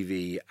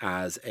ITV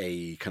as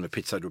a kind of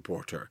pitchside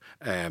reporter,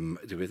 to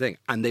do a thing.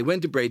 And they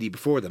went to Brady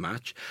before the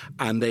match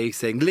and they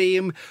saying,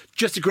 Liam,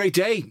 just a great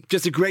day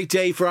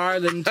for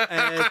Ireland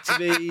to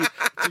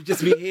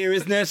be here,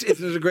 isn't it?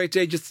 Isn't it a great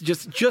day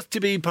just to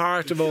be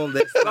part of all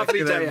this?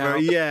 Lovely day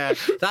out. Yeah.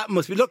 That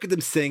must be, look at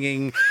them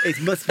singing. It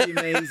must be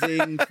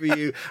amazing for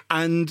you.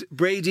 And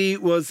Brady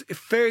was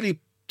fairly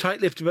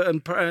tight-lipped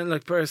and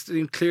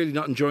clearly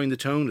not enjoying the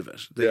tone of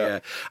it.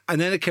 And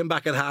then it came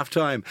back at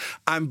half-time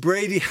and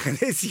Brady had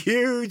this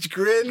huge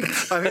grin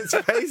on his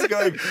face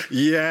going,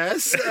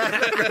 yes,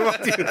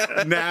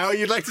 now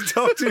you'd like to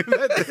talk to me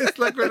about this?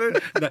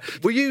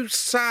 Were you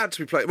sad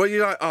to be playing? Were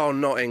you like, oh,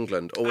 not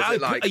England? Or was it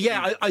like...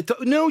 I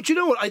thought, no, do you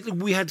know what?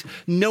 We had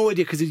no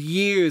idea because of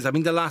years. I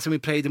mean, the last time we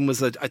played them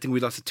was, I think we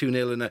lost a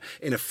 2-0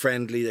 in a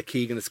friendly that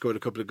Keegan had scored a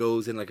couple of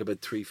goals in like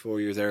about 3-4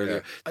 years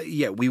earlier.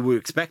 We were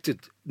expected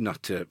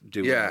not to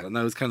do well, and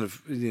that was kind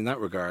of, in that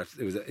regard,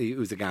 it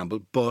was a gamble,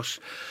 but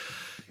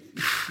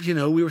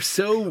we were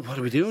so, what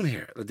are we doing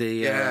here?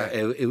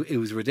 It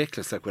was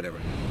ridiculous, like whatever.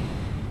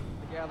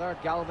 Together,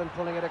 Galvin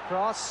pulling it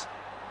across,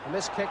 a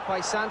missed kick by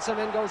Sansom,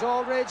 in goes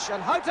Aldridge,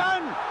 and Houghton!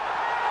 1-0!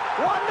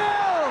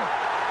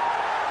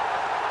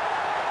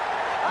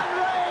 And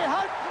Ray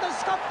Houghton has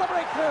stopped the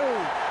breakthrough!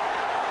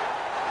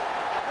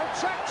 And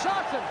Jack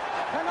Charlton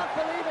cannot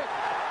believe it.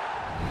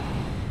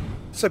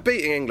 So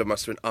beating England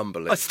must have been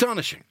unbelievable.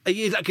 Astonishing.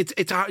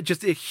 It's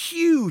just the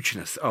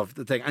hugeness of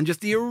the thing and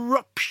just the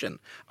eruption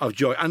of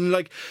joy. And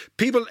like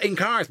people in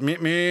cars,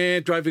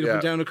 driving up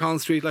and down O'Connell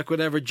Street, like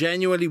whatever.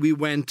 Genuinely, we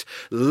went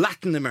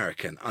Latin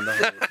American on the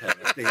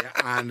whole thing.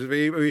 And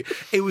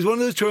it was one of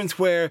those turns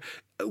where,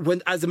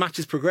 as the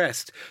matches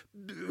progressed,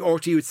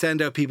 RTÉ would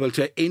send out people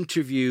to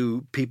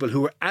interview people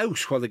who were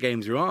out while the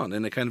games were on,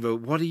 and a kind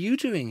of what are you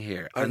doing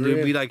here? And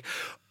there'd be like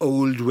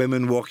old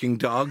women walking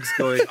dogs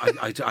going, I'm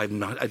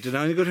not, I don't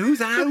know. And you go,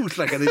 who's out?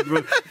 Like, and they'd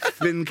run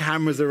spin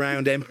cameras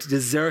around empty,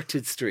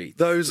 deserted streets.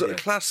 Those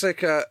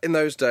classic, in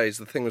those days,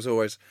 the thing was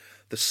always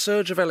the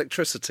surge of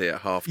electricity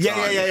at half time.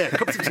 Yeah.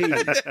 Cups of tea.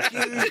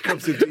 Huge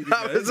cups of tea.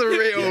 That was a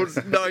real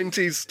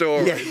 90s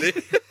story. Yeah.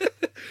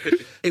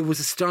 It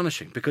was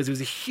astonishing because it was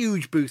a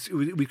huge boost.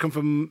 We'd come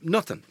from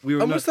nothing.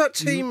 Was that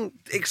team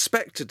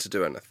expected to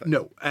do anything?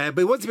 No, but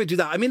it wasn't about to do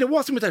that. I mean, it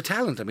wasn't without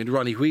talent. I mean,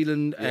 Ronnie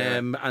Whelan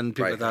and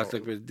people like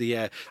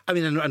that.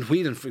 And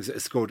Whelan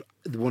scored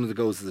one of the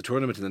goals of the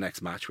tournament in the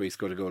next match where he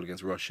scored a goal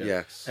against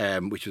Russia,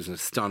 which was an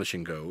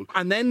astonishing goal.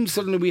 And then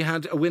suddenly we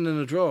had a win and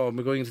a draw and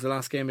we're going into the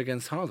last game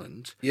against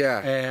Holland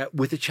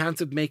with a chance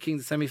of making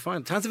the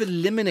semi-final, chance of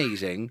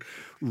eliminating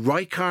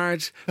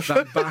Rijkaard,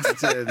 Van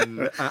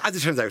Basten. As it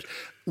turns out,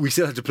 we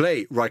still had to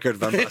play Rijkaard,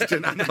 Van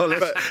Basten and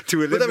Gullit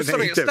to eliminate but there was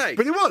something at stake.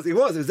 But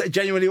it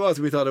genuinely was.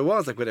 We thought it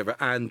was, like whatever.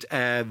 And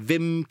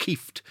Wim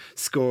Kieft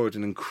scored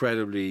an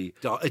incredibly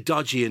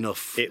dodgy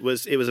enough. It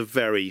was a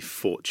very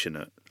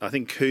fortunate. I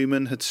think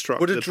Koeman had struck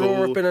the ball. Would a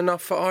draw have been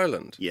enough for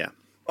Ireland? Yeah.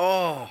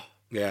 Oh.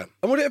 Yeah.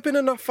 And would it have been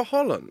enough for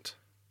Holland?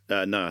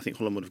 No, I think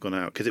Holland would have gone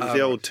out because it was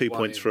the old 2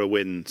 points for a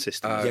win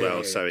system as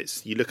well. So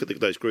it's, you look at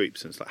those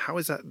groups and it's like, how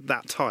is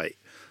that tight?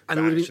 And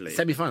it would have been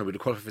semi-final. We'd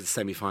have qualified for the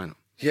semi-final.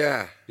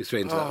 Yeah. You're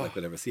straight into that, like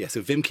whatever. So,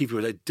 so Wim Kieft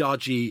was a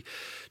dodgy,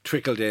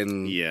 trickled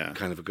in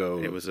kind of a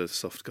goal. It was a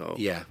soft goal.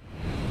 Yeah.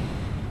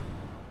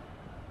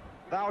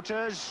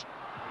 Wouters,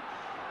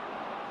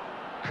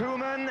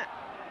 Koeman,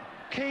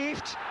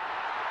 Kieft,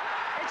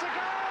 it's a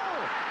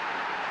goal!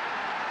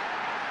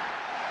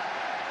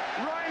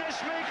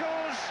 Rinus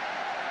Michels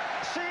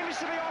seems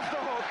to be off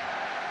the hook,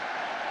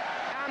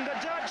 and the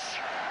Dutch,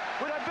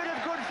 with a bit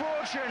of good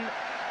fortune,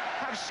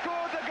 have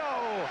scored the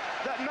goal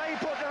that may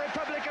put the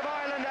Republic of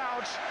Ireland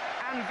out,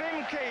 and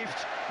Wim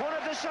Kieft, one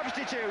of the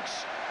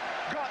substitutes,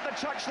 got the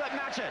touch that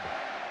mattered.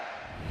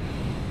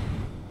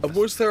 And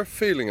was there a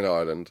feeling in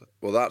Ireland,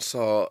 well, that's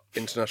our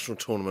international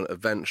tournament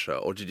adventure,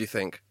 or did you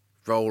think,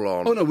 roll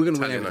on? Oh no, we're going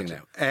to win everything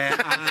now.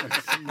 And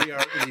we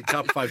are in the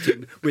top 5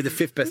 team. We're the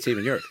 5th best team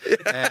in Europe,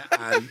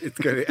 and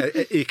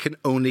it can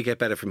only get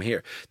better from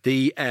here.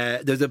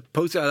 There's a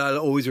poster I'll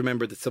always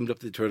remember that summed up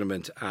the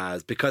tournament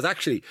as, because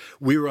actually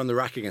we were on the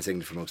rack against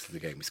England for most of the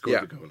game. We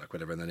scored a goal, like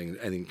whatever, and then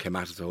England came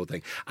at us the whole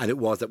thing. And it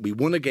was that we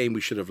won a game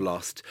we should have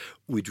lost,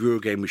 we drew a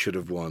game we should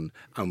have won,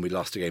 and we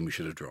lost a game we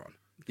should have drawn.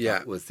 Yeah,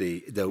 that was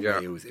the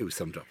way it was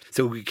summed up.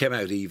 So we came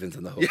out evens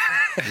on the whole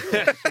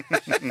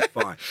thing.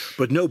 Fine,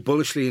 but no,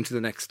 bullishly into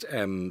the next set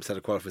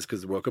of qualifiers because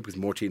of the World Cup, because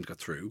more teams got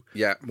through.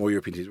 Yeah, more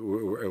European teams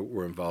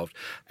were involved,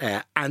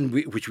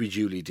 which we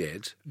duly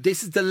did.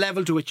 This is the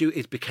level to which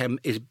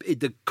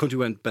the country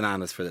went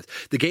bananas for this.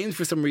 The games,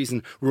 for some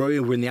reason, were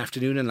in the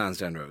afternoon in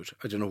Lansdowne Road.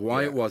 I don't know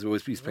why it was. We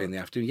always used to play in the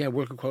afternoon. Yeah,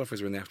 World Cup qualifiers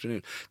were in the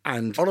afternoon,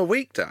 and on a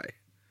weekday.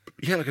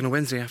 Yeah, like on a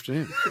Wednesday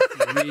afternoon.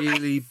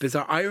 Really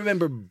bizarre. I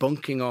remember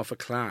bunking off a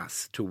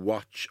class to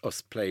watch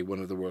us play one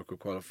of the World Cup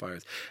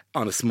qualifiers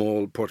on a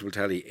small portable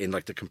telly in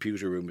like the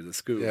computer room of the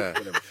school. Yeah. Or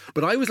whatever.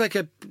 But I was like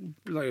a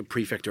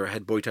prefect or a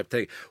head boy type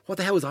thing. What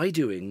the hell was I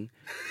doing?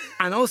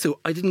 And also,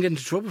 I didn't get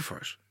into trouble for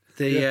it.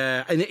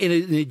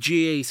 In a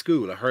GA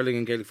school, a hurling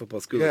and Gaelic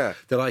football school,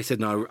 that I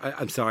said, no,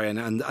 I'm sorry.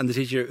 And the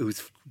teacher, who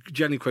was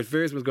generally quite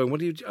fierce, was going, what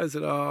do you... I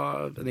said,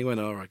 oh... And he went,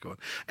 all right, go on.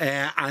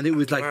 And it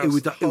was like... It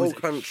was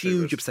a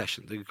huge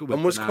obsession.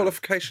 And was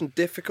qualification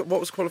difficult? What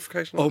was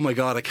qualification? Oh, my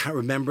God, I can't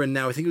remember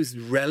now. I think it was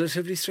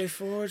relatively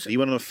straightforward. You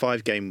went on a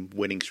 5-game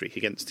winning streak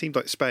against teams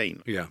like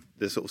Spain. Yeah.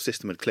 The sort of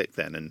system had clicked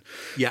then. And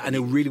it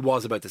really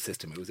was about the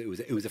system. It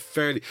was a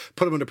fairly...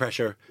 Put them under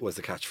pressure was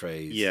the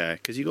catchphrase. Yeah,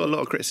 because you got a lot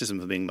of criticism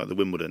for being like the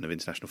Wimbledon of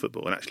international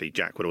football, and actually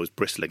Jack would always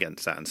bristle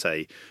against that and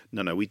say,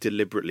 no, we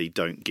deliberately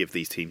don't give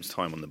these teams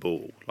time on the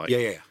ball. Like,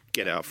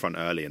 get it up front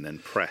early and then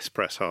press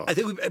hard. I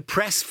think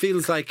press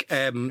feels like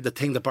the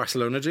thing that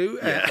Barcelona do.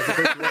 As opposed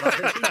to what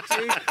Ireland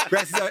do.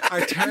 Press is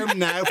our term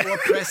now for what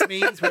press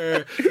means,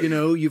 where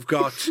you've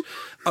got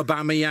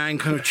Aubameyang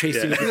kind of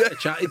chasing a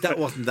chat. That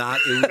wasn't that.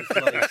 It was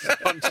like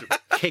punch him,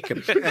 kick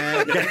him, get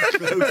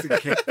close and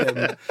kick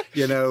them.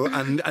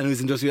 And it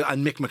was industrial.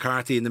 And Mick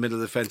McCarthy in the middle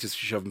of the fence just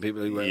shoving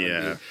people.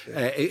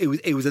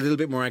 It was a little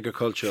bit more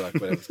agricultural, like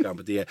when it was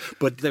gone.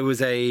 But there was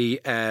a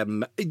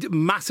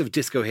massive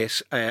disco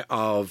hit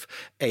of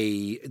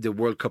the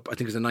World Cup. I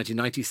think it was a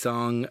 1990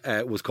 song.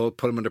 Was called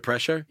 "Put 'Em Under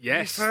Pressure."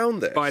 Yes, you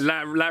found this by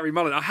Larry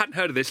Mullen. I hadn't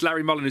heard of this.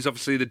 Larry Mullen is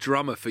obviously the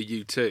drummer for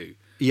U2.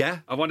 Yeah,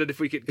 I wondered if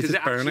we could, because it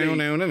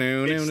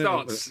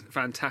starts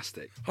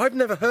fantastic. I've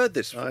never heard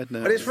this,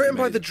 and it's written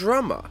by the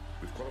drummer.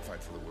 We've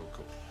qualified for the World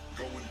Cup.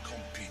 Go and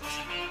compete.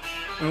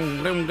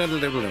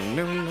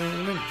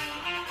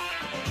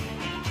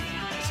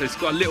 So it's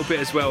got a little bit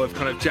as well of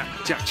kind of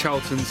Jack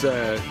Charlton's.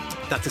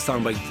 That's a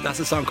song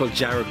called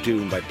Jarrod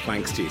Doom by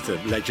Planksty. It's a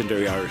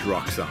legendary Irish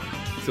rock song.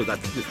 So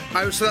that's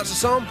a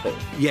sample.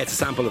 Yeah, it's a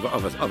sample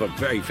of a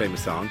very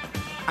famous song,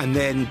 and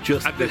then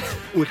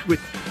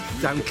with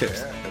sound clips.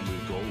 Yeah, and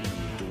we'll go and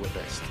we'll do our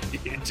best.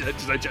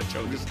 Just like Jack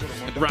Charlton just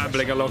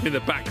rambling along in the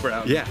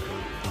background. Yeah.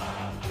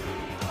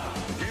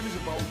 The game is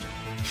about.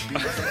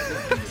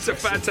 It's a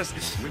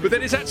fantastic. But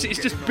then it's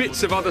just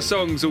bits of other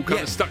songs all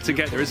kind of stuck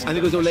together, isn't it? And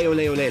it goes ole ole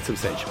ole at some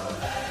stage.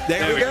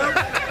 There we go.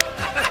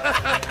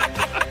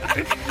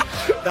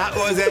 That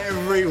was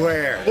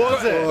everywhere.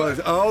 Was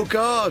it? Oh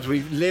God,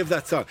 we lived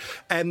that song.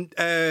 And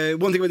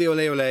one thing about the ole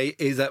ole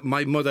is that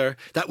my mother,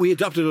 that we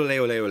adopted ole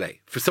ole ole.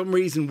 For some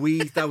reason,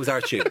 that was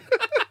our tune.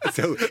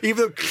 So even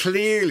though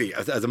clearly,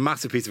 as a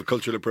massive piece of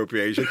cultural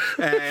appropriation,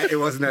 it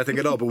wasn't our thing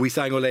at all, but we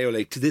sang Ole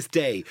Ole. To this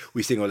day,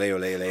 we sing Ole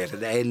Ole Ole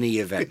at any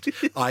event.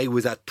 I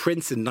was at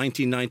Prince in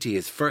 1990,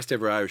 his first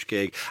ever Irish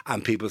gig,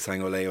 and people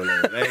sang Ole Ole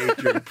Ole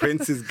during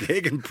Prince's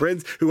gig, and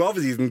Prince, who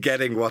obviously isn't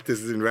getting what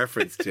this is in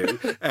reference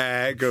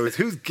to, goes,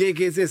 whose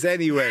gig is this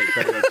anyway?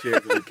 Kind of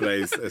cheers when he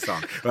plays a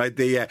song. Right?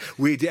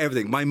 We did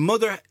everything. My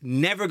mother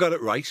never got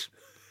it right.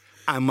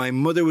 And my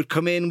mother would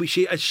come in,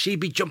 she'd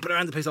be jumping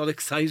around the place all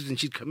excited, and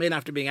she'd come in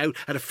after being out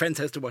at a friend's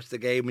house to watch the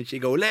game, and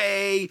she'd go, ole,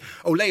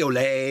 ole, ole, ole,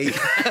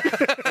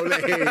 ole,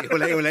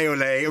 ole,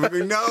 ole. And we'd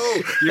go, no,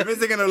 you're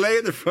missing an ole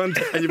in the front,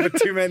 and you put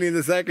too many in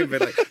the second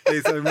bit.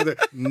 So my mother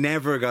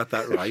never got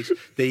that right.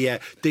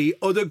 The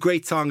other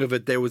great song of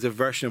it, there was a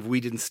version of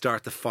We Didn't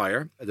Start the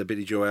Fire, the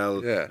Billy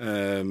Joel,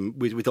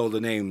 with all the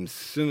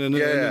names.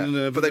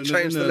 But they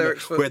changed the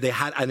lyrics. Where they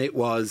had, and it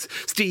was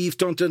Steve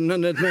Staunton,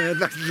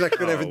 like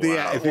whatever.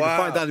 If you can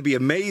find that, it'd be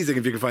amazing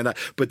if you can find that.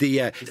 But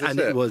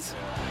it was.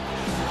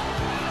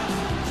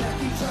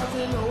 Jackie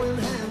Charlton, Owen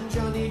Ham,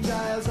 Johnny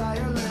Giles,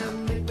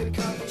 Ireland, Mick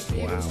McCarthy,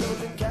 Stephen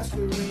Sturgeon,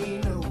 Casper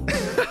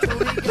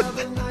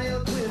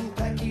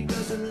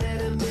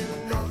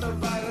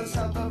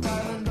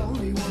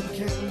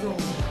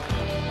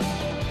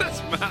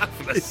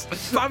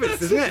fabulous.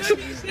 Fabulous, isn't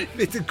it?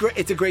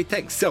 It's a great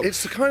thing. So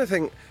It's the kind of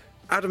thing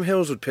Adam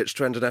Hills would pitch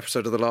to end an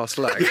episode of The Last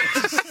Leg.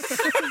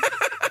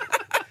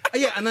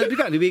 yeah, and then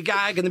it'd be a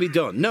gag and it'd be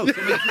done. No, so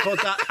we called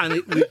that, and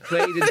we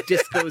played in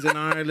discos in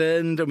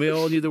Ireland, and we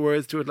all knew the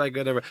words to it, like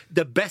whatever.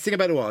 The best thing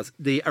about it was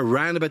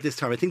around about this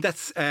time. I think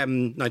that's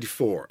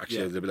 94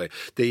 actually.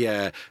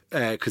 Yeah.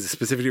 Because it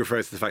specifically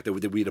refers to the fact that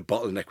we had a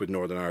bottleneck with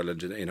Northern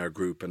Ireland in our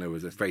group, and it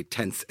was a very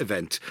tense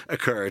event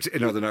occurred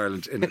in Northern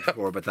Ireland in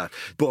 94 about that.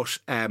 But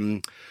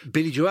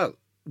Billy Joel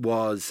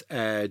was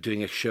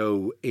doing a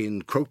show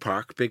in Croke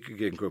Park, big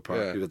gig in Croke Park.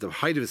 Yeah. He was at the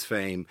height of his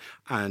fame,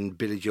 and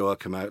Billy Joel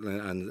came out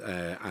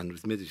and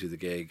was admitted to the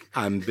gig.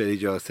 And Billy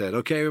Joel said,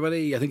 "Okay,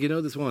 everybody, I think you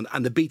know this one."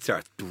 And the beat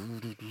starts,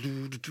 and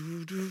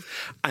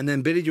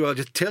then Billy Joel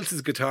just tilts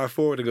his guitar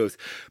forward and goes,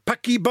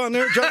 "Packy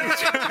Bonner, Johnny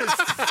Charles."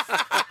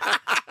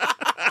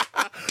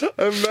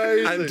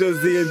 Amazing. And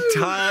does the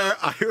entire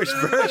Irish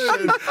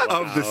version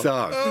of the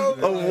song.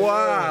 Oh,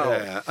 wow.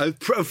 Yeah.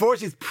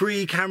 Unfortunately, it's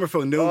pre-camera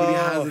phone. Nobody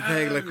has a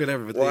thing, like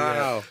whatever. But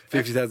Wow.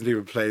 50,000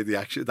 people played the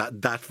actual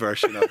that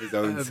version of his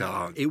own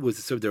song. It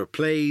was so there were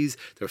plays,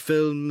 there were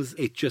films.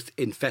 It just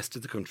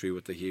infested the country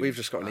with the huge. We've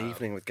just got an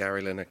evening with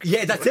Gary Lineker.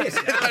 Yeah, that's it.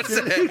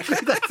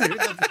 That's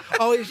it.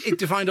 Oh, it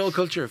defined all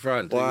culture for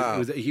Ireland. Wow. It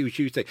was a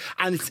huge thing.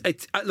 And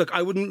it's look,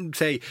 I wouldn't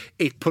say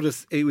it put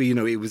us. It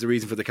was a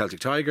reason for the Celtic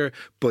Tiger,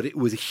 but it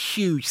was a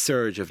huge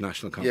surge of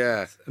national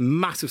confidence. Yeah. A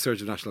massive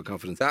surge of national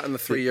confidence. That and the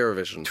 3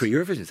 Eurovisions. 3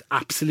 Eurovisions,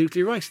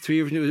 absolutely right. 3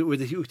 Eurovisions were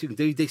the huge thing.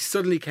 They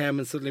suddenly came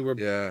and suddenly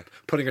were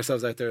putting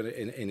ourselves out there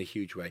in a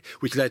huge way,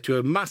 which led to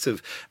a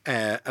massive,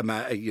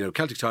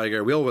 Celtic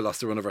Tiger. We all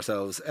lost the run of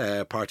ourselves.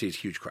 Party,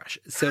 huge crash.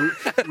 So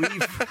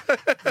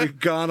we've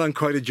gone on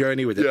quite a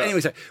journey with it. Yeah.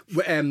 Anyway, so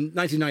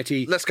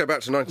 1990. Let's go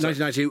back to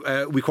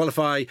 1990. We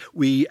qualify.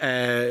 We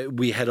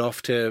head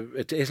off to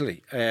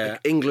Italy.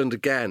 England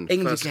again.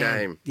 First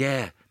game.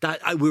 Yeah.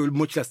 We were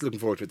much less looking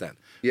forward to it then.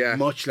 Yeah.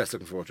 Much less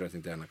looking forward to it, I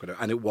think, then.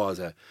 And it was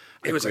a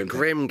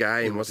grim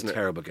game, wasn't it?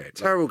 Terrible game.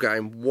 Terrible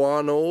game.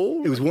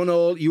 1-1. It was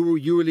 1-1.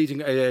 You were leading.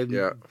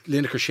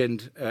 Lineker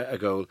shinned a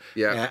goal.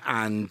 Yeah.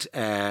 And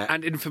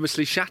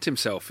infamously shat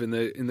himself in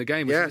the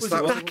game. Yes, Was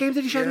it that game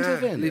that he shot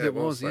himself in? I believe Yeah, it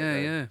was.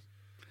 Yeah.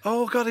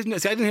 Oh God, I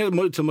didn't hear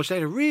it so much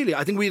later. Really,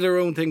 I think we had our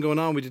own thing going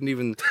on. We didn't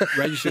even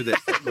register this.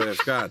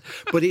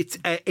 But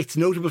it's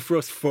notable for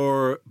us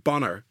for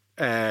Bonner,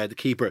 the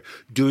keeper,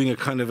 doing a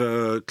kind of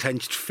a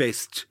clenched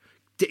fist.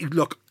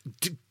 Look,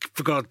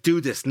 for God, do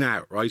this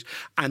now, right?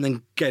 And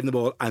then getting the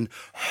ball and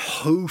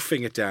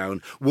hoofing it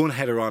down, one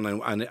header on,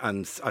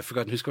 and I've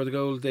forgotten who scored the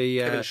goal.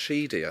 Kevin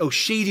Sheedy.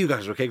 Sheedy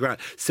got it. Okay, grand.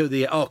 So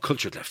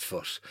cultured left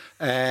foot.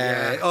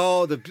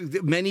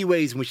 The many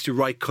ways in which to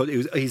write.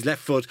 His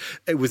left foot.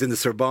 It was in the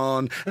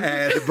Sorbonne.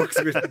 The books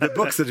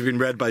that have been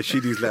read by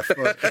Sheedy's left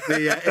foot.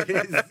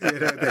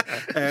 It's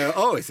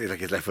like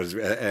his left foot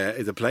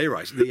is a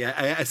playwright.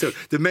 So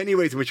the many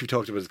ways in which we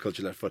talked about his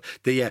cultured left foot.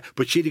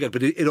 But Sheedy got it.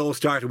 But it all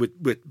started with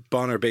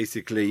Bonner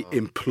basically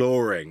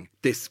imploring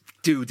this,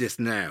 do this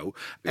now,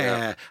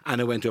 and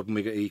it went up and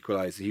we got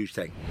equalised. A huge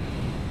thing.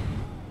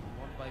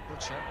 Won by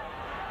Butcher.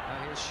 Now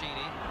here's Sheedy.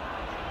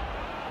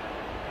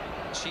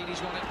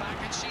 Sheedy's won it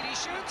back and Sheedy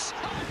shoots.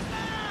 Oh, it's there!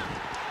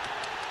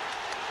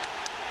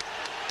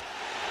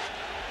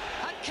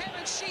 And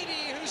Kevin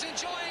Sheedy, who's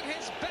enjoying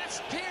his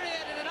best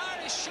period in an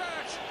Irish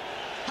shirt,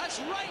 has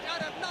right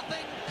out of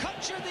nothing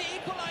conjured the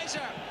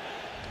equaliser.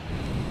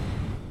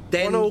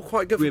 Then 1-1,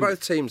 quite good for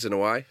both teams in a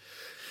way.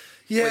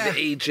 Yeah. With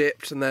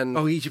Egypt and then...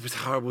 Oh, Egypt was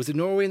horrible. Was it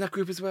Norway in that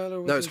group as well?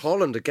 Or was No, it's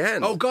Holland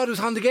again. Oh, God, it was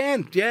Holland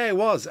again. Yeah, it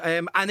was.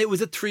 And it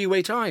was a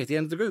 3-way tie at the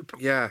end of the group.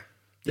 Yeah.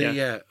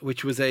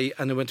 Which was and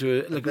it went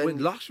to a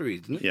lottery,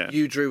 didn't it? Yeah.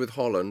 You drew with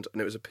Holland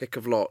and it was a pick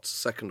of lots,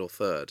 second or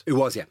third. It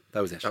was, yeah.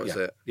 That was it. That was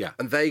it. Yeah.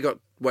 And they got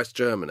West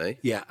Germany.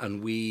 Yeah,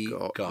 and we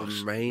got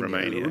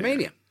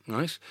Romania.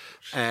 Right?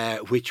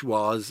 Which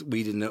was,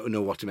 we didn't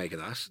know what to make of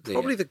that.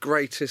 Probably the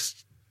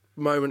greatest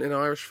moment in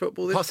Irish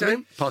football this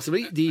game.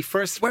 Possibly. The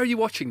first... Where are you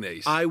watching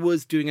these? I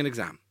was doing an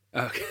exam.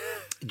 Okay.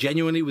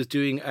 Genuinely was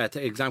doing an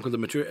exam called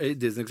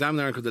there's an exam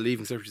there called the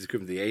Leaving Cert, which is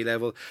equivalent to the A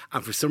level,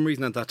 and for some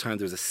reason at that time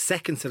there was a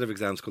second set of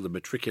exams called the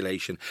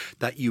matriculation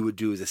that you would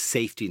do as a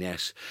safety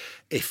net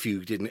if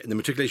you didn't. And the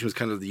matriculation was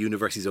kind of the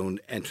university's own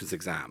entrance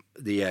exam.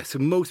 So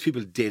most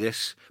people did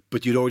it,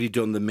 but you'd already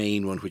done the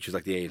main one, which was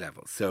like the A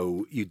level.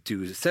 So you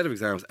do a set of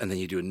exams and then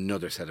you do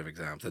another set of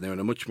exams, and they're in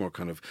a much more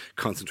kind of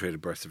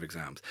concentrated burst of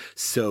exams.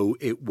 So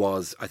it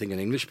was, I think, an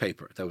English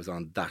paper that was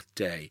on that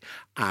day,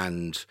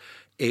 and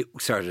it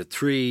started at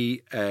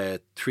 3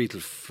 till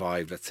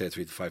 5, let's say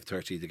 3 to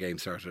 5:30. The game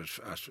started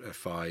at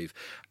 5.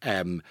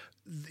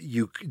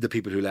 The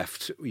people who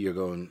left, you're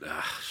going,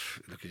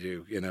 look at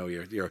you,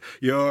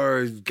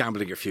 you're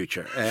gambling your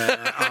future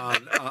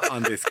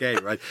on this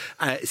game, right?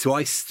 So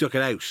I stuck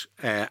it out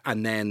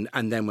and then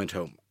went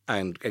home.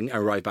 and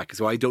right back.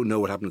 So I don't know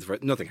what happened in the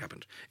first. Nothing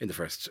happened in the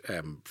first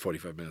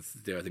 45 minutes.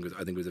 There, I think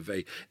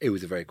it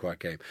was a very quiet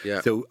game.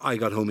 Yeah. So I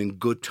got home in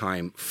good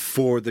time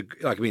for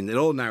it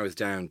all narrows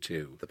down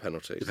to The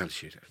penalties. the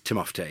penalty shootout.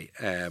 Timofte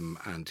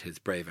and his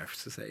brave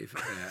efforts to save.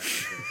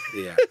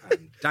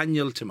 And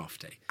Daniel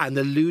Timofte, and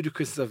the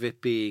ludicrousness of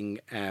it being.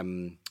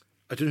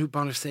 I don't know who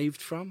Bonner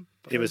saved from.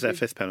 It was their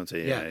fifth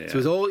penalty. Yeah.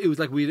 So it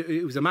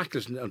was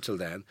immaculate until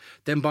then.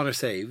 Then Bonner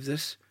saves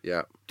it.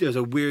 Yeah. There's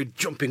a weird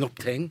jumping up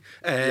thing,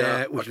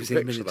 which we've seen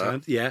a million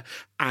times. Yeah.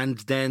 And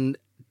then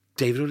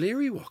David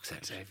O'Leary walks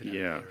out.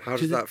 How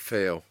does that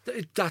feel?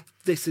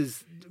 This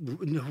is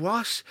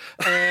what?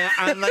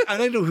 And I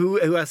don't know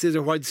who else is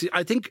or why.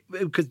 I think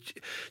because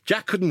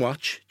Jack couldn't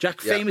watch.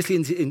 Jack famously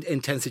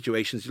in tense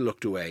situations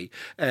looked away.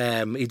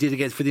 He did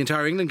against for the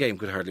entire England game.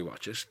 Could hardly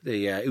watch it.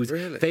 It was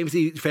really?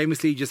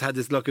 famously just had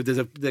this look of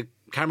the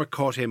camera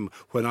caught him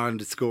when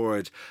Ireland had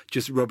scored,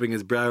 just rubbing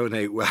his brow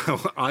and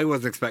wow, I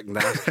wasn't expecting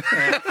that.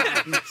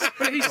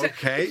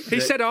 He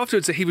said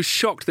afterwards that he was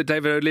shocked that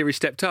David O'Leary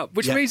stepped up,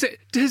 which means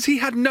that he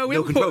had no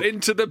input control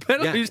into the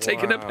penalty. Who's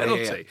taken a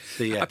penalty?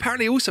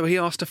 Apparently, also he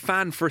asked a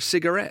fan for a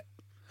cigarette.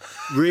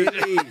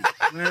 Really?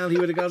 Well, he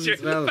would have got it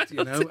as well,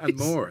 and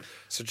more.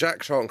 So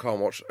Jack Charlton can't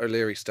watch.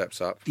 O'Leary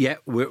steps up. Yeah,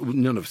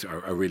 none of us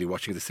are really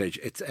watching at this stage.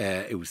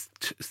 It was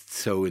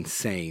so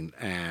insane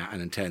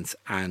and intense,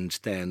 and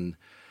then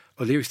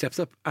O'Leary steps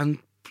up and.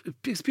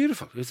 It's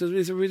beautiful. It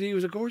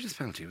was a gorgeous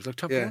penalty. It was like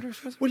top order.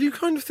 Well, you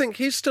kind of think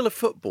he's still a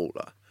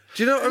footballer.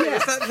 Do you know what I mean?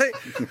 It's that thing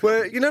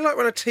where, like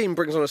when a team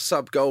brings on a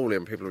sub goalie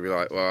and people will be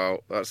like,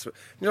 well, that's...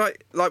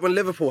 like when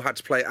Liverpool had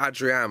to play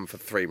Adrian for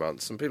 3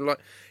 months and people are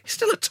like, he's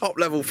still a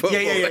top-level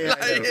footballer. Yeah.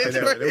 I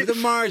know. It was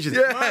the margins.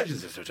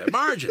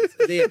 Margins.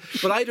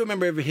 But I don't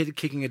remember ever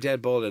kicking a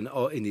dead ball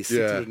in these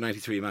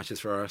 693 matches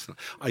for Arsenal.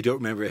 I don't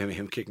remember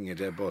him kicking a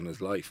dead ball in his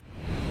life.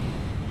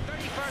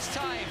 31st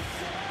time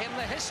in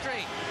the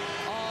history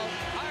of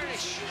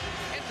Irish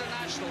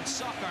international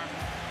soccer.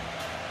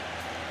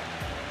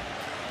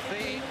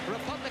 The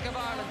Republic of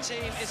Ireland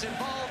team is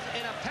involved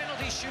in a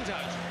penalty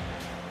shootout.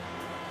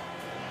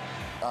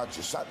 I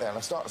just sat there and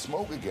I started to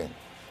smoke again.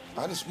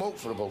 I hadn't smoked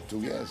for about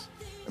 2 years.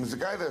 And there's a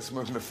guy there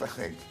smoking a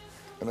fag.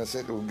 And I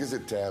said to him, "Gives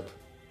it tab."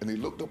 And he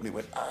looked up and he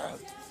went,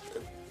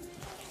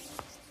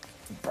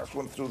 He passed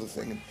one through the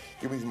thing and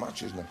give me his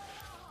matches now.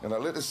 And I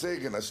lit a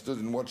cig and I stood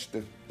and watched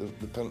the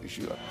penalty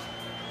shootout.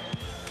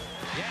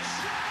 Yes.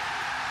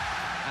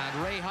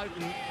 And Ray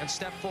Houghton can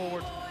step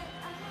forward.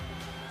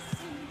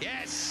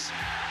 Yes.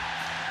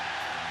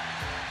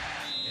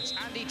 It's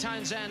Andy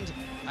Townsend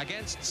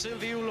against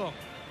Silviulo.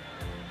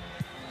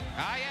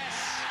 Ah,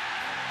 yes.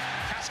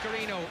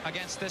 Cascarino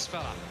against this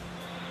fella.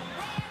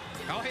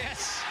 Oh,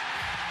 yes.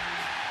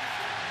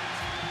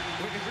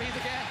 We can breathe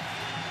again.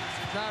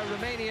 Now,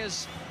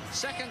 Romania's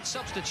second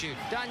substitute,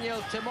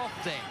 Daniel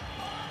Timofte,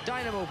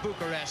 Dynamo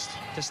Bucharest,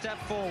 to step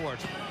forward.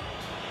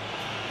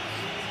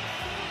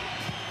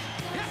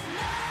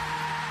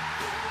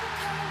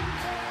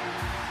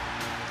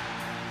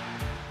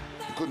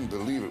 I couldn't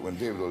believe it when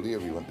David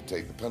O'Leary went to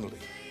take the penalty.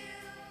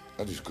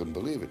 I just couldn't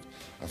believe it.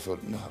 I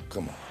thought, no,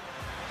 come on.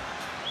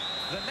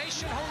 The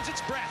nation holds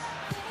its breath.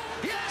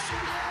 Yes!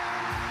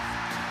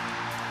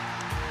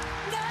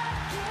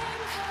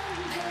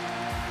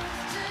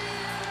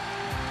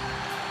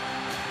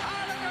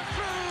 Ireland are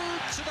through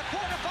to the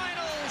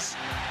quarterfinals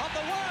of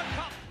the World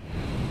Cup.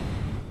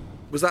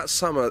 Was that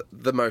summer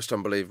the most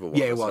unbelievable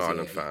one as an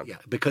Ireland fan? Yeah,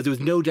 because there was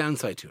no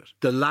downside to it.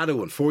 The Lado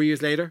one, 4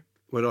 years later,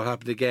 when it all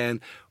happened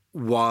again,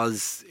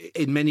 was,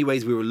 in many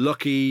ways, we were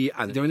lucky,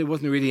 and there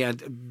wasn't really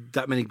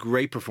that many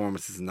great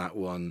performances in that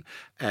one.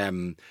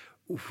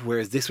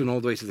 Whereas this one, all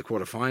the way to the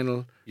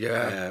quarterfinal,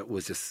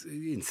 was just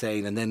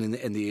insane. And then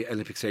in the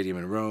Olympic Stadium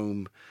in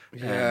Rome,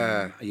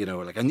 and you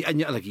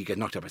get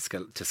knocked out to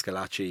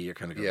Scalacci, you're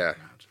kind of going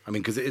around. I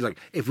mean, because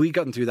if we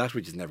gotten through that,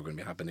 which is never going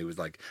to happen, it was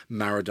like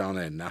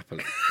Maradona in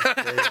Napoli.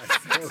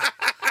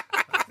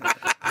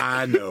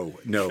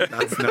 No,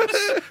 that's not.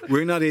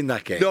 We're not in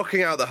that game.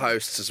 Knocking out the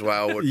hosts as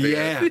well would be.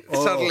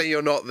 Suddenly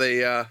you're not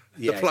the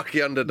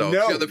plucky underdogs.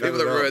 No, you're the people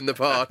that ruin the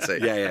party.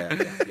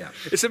 Yeah.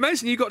 It's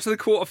amazing you got to the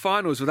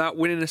quarterfinals without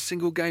winning a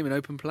single game in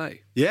open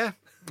play. Yeah,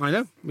 I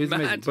know. It's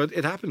amazing, but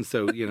it happens.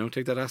 So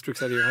take that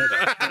asterisk out of your head.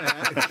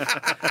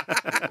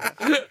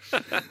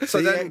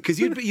 So then, because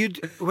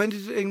when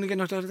did England get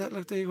knocked out of that?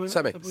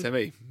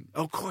 Semi.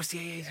 Oh, of course,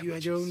 you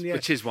had your own,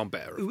 Which is one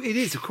better. It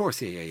is, of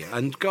course, yeah.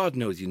 And God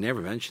knows you never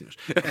mention it.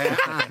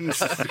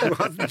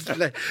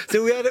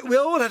 So we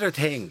all had our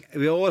thing.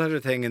 We all had our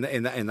thing in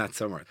that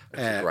summer.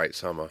 It's a great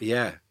summer.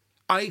 Yeah.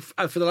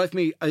 For the life of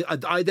me,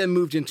 I then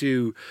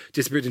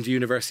disappeared into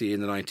university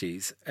in the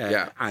 90s.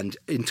 And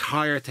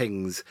entire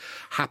things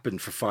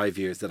happened for 5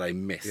 years that I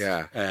missed.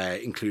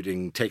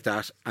 Including Take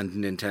That and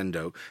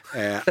Nintendo.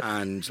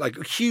 And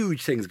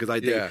huge things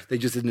because they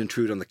just didn't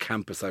intrude on the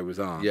campus I was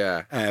on.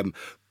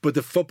 But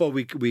the football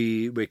we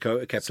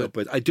kept up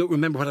with. I don't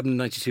remember what happened in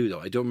 '92 though.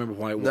 I don't remember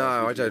why it was.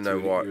 No, I don't know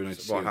what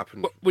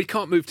happened. Well, we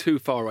can't move too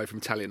far away from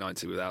Italia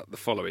 90 without the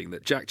following,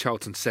 that Jack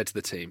Charlton said to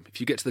the team, if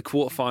you get to the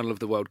quarter-final of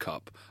the World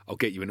Cup, I'll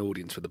get you an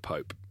audience with the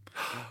Pope.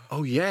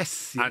 Oh,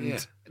 yes.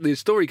 And the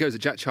story goes that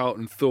Jack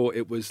Charlton thought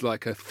it was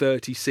like a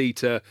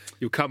 30-seater.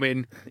 You'll come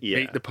in,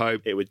 meet the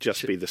Pope. It would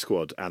just be the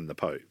squad and the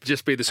Pope.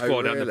 Just be the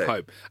squad and the really?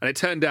 Pope. And it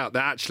turned out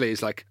that actually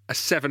is like a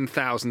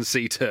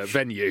 7,000-seater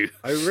venue.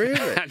 Oh,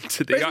 really? And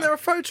to the, But isn't there a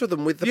photo of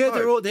them with the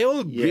Pope? They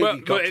all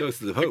really got close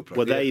to the Pope.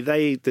 Well,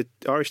 the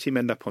Irish team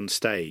end up on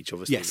stage,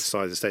 obviously, the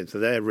side of the stadium, so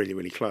they're really,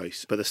 really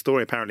close. But the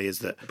story apparently is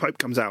that the Pope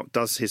comes out,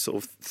 does his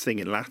sort of thing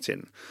in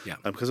Latin,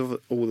 and because of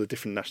all the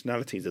different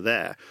nationalities are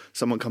there,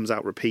 someone comes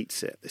out,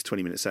 repeats it, this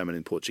 20-minute sermon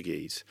in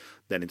Portuguese,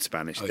 then in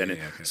Spanish,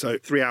 So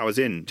 3 hours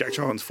in, Jack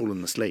Charlton's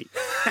fallen asleep.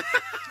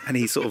 And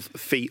he's sort of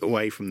feet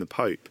away from the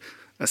Pope,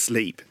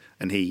 asleep.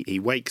 And he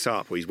wakes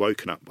up, or he's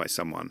woken up by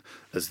someone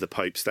as the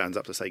Pope stands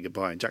up to say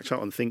goodbye. And Jack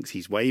Charlton thinks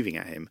he's waving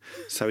at him.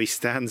 So he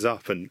stands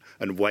up and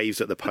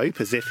waves at the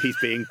Pope as if he's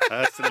being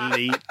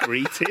personally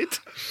greeted.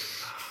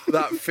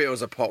 That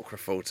feels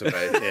apocryphal to me.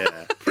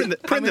 Yeah. Print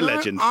the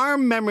legend. Our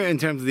memory in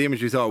terms of the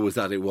image we saw was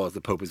that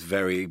the Pope was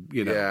very,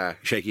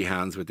 shaky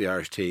hands with the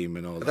Irish team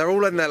and all that. They're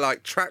all in their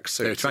like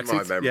tracksuits in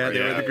my memory. Yeah,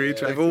 they were the green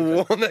tracksuits. They've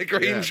all worn their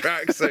green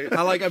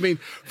tracksuits.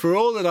 For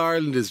all that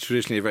Ireland is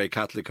traditionally a very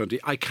Catholic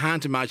country, I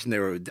can't imagine they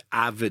were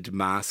avid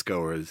mass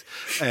goers,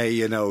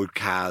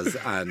 Kaz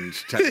and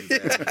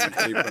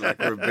Tenzin, people like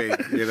were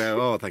big,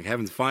 oh, thank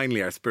heavens,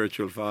 finally our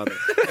spiritual father.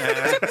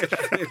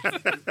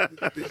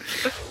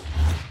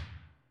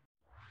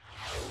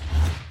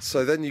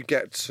 So then you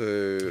get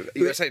to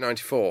USA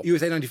 94.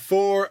 USA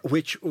 94,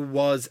 which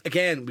was,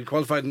 again, we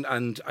qualified,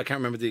 and I can't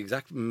remember the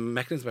exact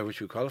mechanism by which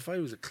we qualified.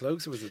 Was it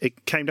close? Or was it?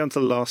 It came down to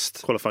the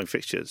last qualifying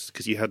fixtures,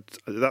 because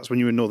that's when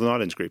you were in Northern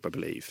Ireland's group, I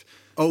believe.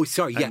 Oh,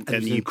 sorry, yeah. And it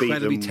was you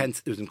incredibly beat them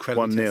tense. It was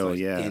incredibly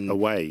 1-0,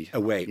 away.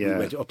 Away. Yeah. We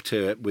went up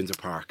to Windsor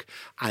Park,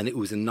 and it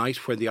was a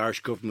night where the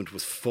Irish government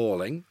was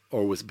falling,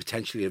 or was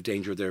potentially of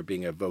danger of there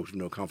being a vote of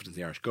no confidence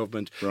in the Irish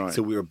government. Right.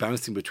 So we were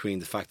bouncing between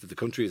the fact that the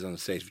country is on a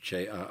state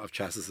of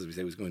chassis, as we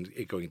say, was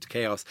going into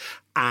chaos,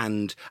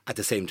 and at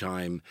the same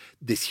time,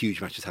 this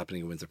huge match is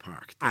happening in Windsor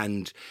Park.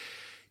 And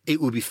it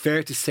would be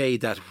fair to say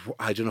that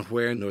I don't know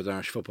where Northern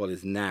Irish football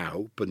is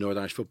now, but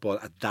Northern Irish football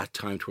at that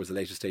time, towards the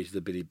later stages of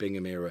the Billy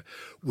Bingham era,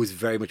 was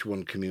very much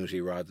one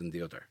community rather than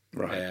the other.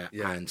 Right.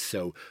 And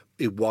so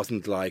it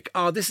wasn't like,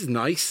 oh, this is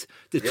nice,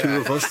 the two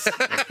of us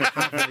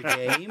having a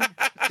game.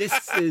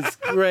 This is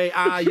great.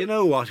 You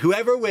know what?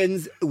 Whoever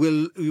wins,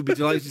 we'll be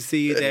delighted to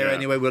see you there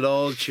anyway. We'll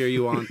all cheer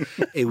you on.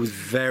 It was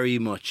very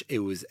much, it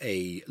was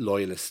a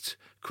loyalist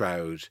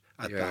crowd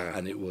at that,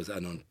 and it was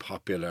an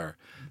unpopular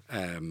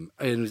and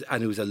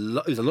it was a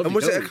lovely. And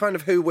was it a kind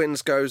of who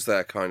wins goes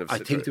there kind of I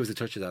think there was a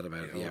touch of that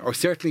about it, or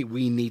certainly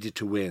we needed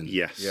to win.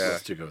 Yes,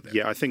 to go there.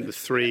 Yeah, I think it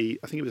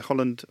was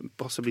Holland,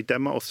 possibly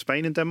Denmark, or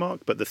Spain and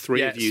Denmark, but the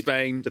three of you,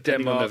 Spain, depending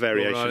Denmark, on the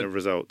variation of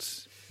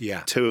results,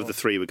 two of the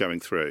three were going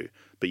through,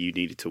 but you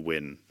needed to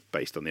win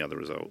based on the other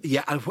results.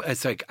 Yeah,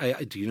 it's like,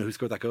 do you know who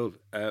scored that goal?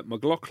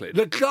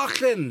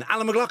 McLaughlin.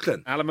 Alan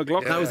McLaughlin.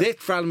 That was it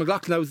for Alan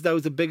McLaughlin. That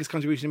was the biggest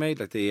contribution he made.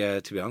 Like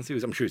to be honest,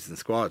 I'm sure he was in the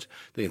squad,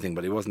 but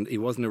he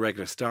wasn't a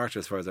regular starter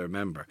as far as I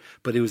remember.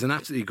 But it was an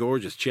absolutely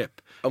gorgeous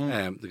chip.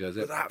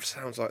 That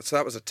sounds like, so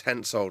that was a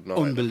tense old night.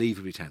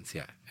 Unbelievably tense,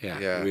 yeah.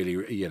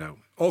 Really,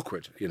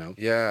 awkward,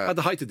 Yeah. At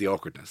the height of the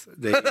awkwardness.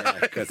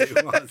 Because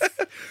it was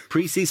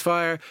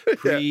pre-ceasefire,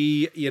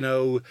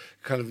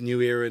 kind of new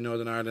era in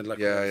Northern Ireland.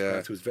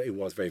 It was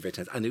very, very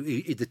tense. And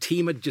the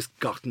team had just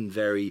gotten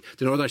the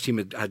Northern Irish team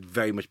had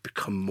very much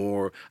become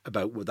more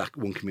about that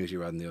one community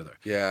rather than the other.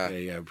 Yeah.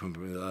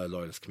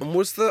 Loyalist community. And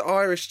was the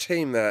Irish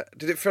team there,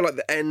 did it feel like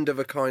the end of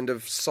a kind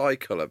of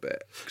cycle a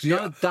bit?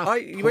 Not at that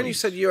point. When you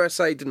said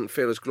USA didn't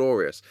feel as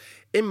glorious,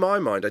 in my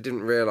mind I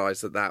didn't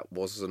realise that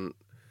wasn't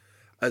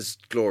as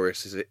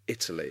glorious as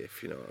Italy,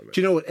 if you know what I mean.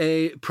 Do you know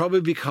what? Probably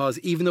because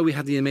even though we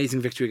had the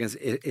amazing victory against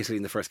Italy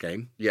in the first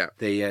game,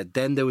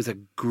 then there was a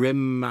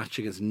grim match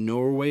against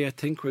Norway, I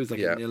think, where it was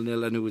like a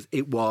 0-0, and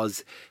it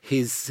was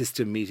his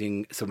system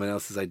meeting someone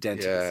else's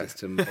identical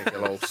system.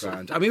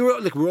 I mean,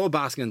 we're all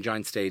basking in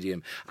Giant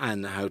Stadium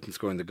and Houghton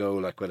scoring the goal,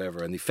 like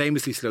whatever, and the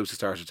famously slow to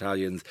start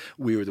Italians,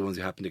 we were the ones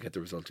who happened to get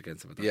the result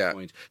against them at that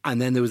point.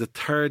 And then there was a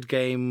third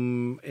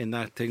game in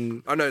that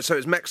thing. Oh no, so it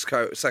was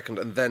Mexico second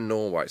and then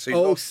Norway. So you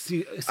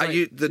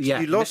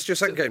lost your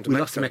second game to Mexico. We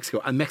lost to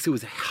Mexico, and Mexico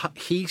was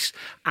heat,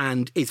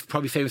 and it's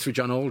probably famous for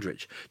John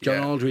Aldridge.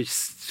 Aldridge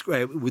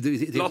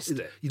lost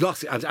it. He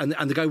lost it, and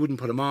the guy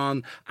wouldn't put him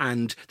on,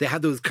 and they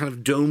had those kind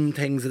of dome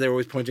things that they're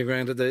always pointing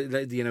around at.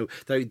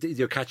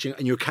 You're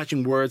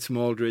catching words from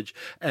Aldridge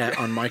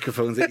on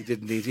microphones that you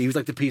didn't need. He was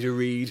like the Peter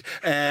Reid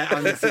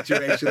on the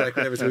situation, like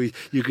whatever. So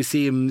you could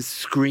see him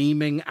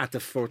screaming at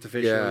the fourth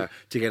official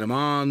to get him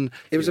on.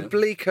 It was a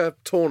bleaker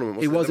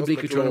tournament. It was a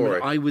bleaker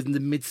tournament. I was in the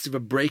midst of a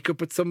breakup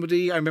with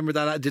somebody. I remember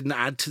that didn't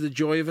add to the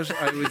joy of it.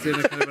 I was in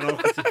a kind of an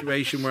awkward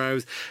situation where I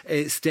was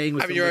staying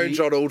with having somebody. your own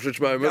John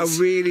Aldridge moments.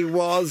 I really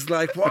was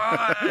like,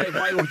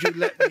 why won't you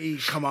let me?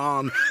 Come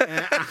on.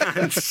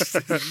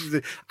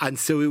 And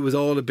so it was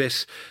all a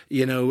bit,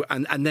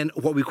 and then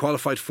what we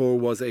qualified for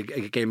was a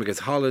game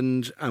against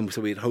Holland, and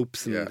so we had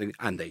hopes,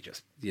 and they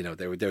just,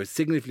 they were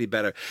significantly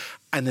better.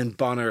 And then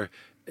Bonner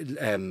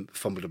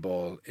fumbled the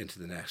ball into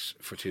the net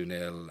for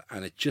 2-0,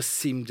 and it just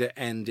seemed to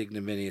end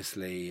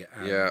ignominiously.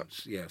 And,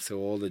 so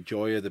all the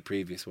joy of the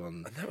previous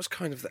one. And that was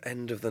kind of the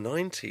end of the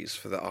 90s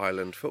for the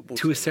Ireland football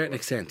team. To a certain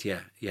extent,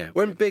 yeah.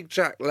 When Big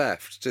Jack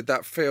left, did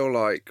that feel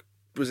like,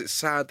 was it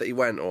sad that he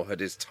went, or had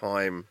his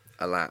time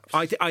elapsed?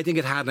 I think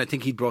it had, and I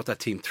think he'd brought that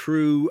team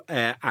through,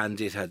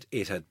 and it had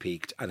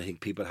peaked, and I think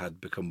people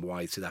had become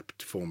wise to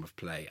that form of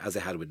play, as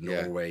they had with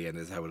Norway and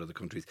as they had with other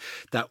countries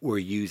that were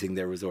using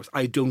their resource.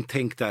 I don't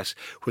think that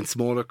when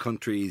smaller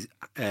countries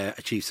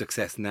achieve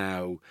success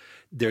now,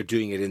 they're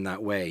doing it in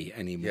that way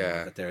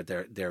anymore.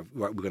 That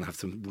we're going to have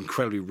some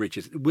incredibly rich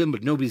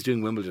Wimbledon. Nobody's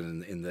doing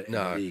Wimbledon in the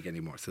league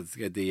anymore. So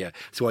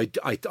I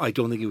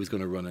don't think he was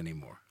going to run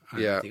anymore.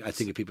 I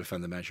think people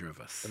found the measure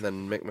of us. And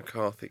then Mick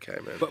McCarthy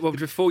came in. But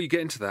before you get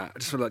into that, I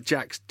just feel like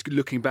Jack's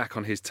looking back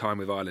on his time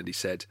with Ireland, he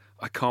said,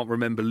 I can't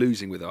remember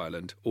losing with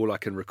Ireland. All I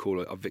can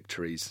recall are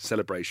victories,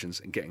 celebrations,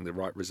 and getting the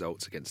right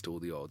results against all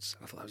the odds.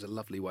 I thought that was a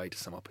lovely way to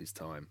sum up his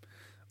time.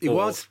 It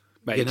was.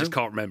 Maybe just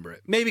can't remember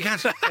it. Maybe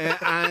can't. But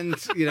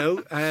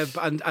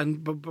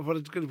what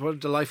a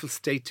delightful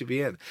state to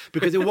be in.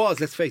 Because it was,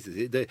 let's face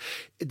it,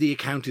 the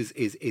account is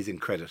in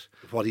credit.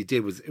 What he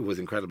did was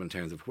incredible in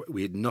terms of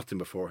we had nothing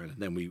beforehand, and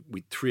then we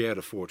 3 out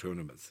of 4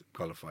 tournaments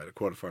qualified, a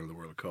quarterfinal of the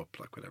World Cup,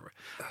 like whatever,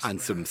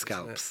 and some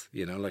scalps,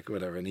 like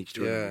whatever, and each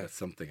tournament got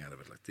something out of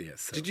it.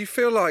 Did you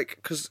feel like,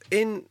 because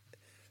in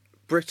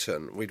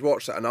Britain, we'd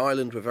watched that, and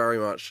Ireland were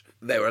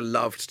they were a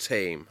loved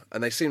team,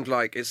 and it seemed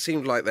like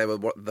they were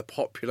the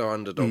popular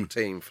underdog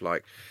team for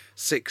like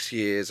 6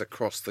 years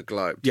across the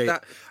globe.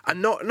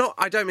 And not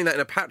I don't mean that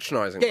in a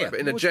patronising way, but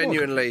in a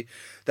genuinely,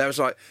 there was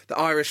like the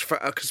Irish,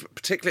 because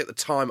particularly at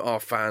the time, our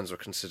fans were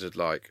considered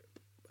like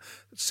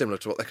similar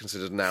to what they're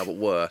considered now, but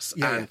worse.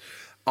 And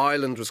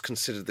Ireland was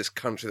considered this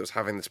country that was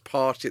having this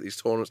party at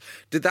these tournaments.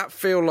 Did that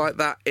feel like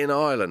that in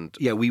Ireland?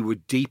 Yeah, we were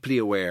deeply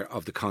aware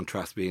of the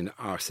contrast between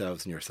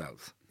ourselves and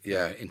yourselves.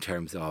 In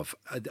terms of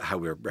how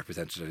we're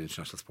represented at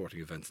international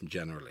sporting events and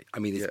generally. I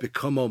mean, it's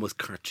become almost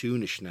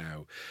cartoonish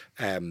now.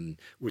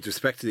 With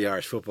respect to the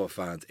Irish football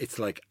fans, it's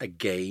like a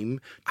game.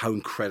 How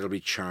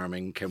incredibly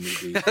charming can we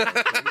be?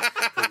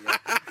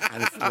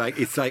 And it's like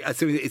it's like an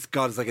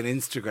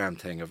Instagram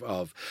thing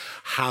of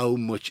how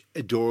much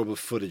adorable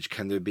footage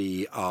can there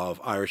be of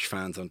Irish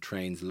fans on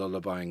trains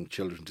lullabying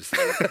children to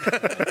sleep,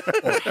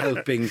 or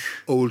helping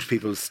old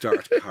people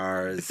start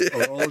cars,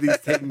 or all these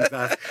things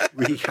that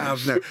we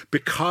have now,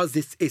 because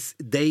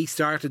they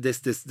started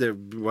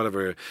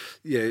the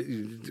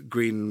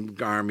Green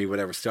Army,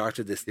 whatever,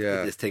 started this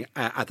thing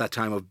at that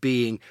time of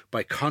being,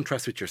 by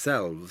contrast with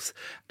yourselves,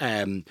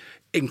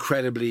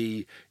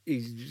 incredibly,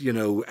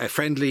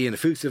 friendly and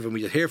effusive, and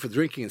we're here for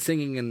drinking and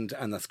singing, and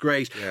that's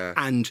great.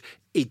 And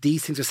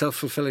these things are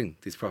self-fulfilling.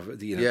 These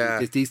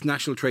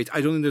national traits.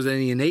 I don't think there's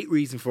any innate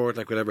reason for it,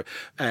 like whatever.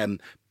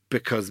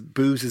 Because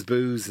booze is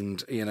booze,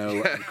 and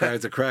and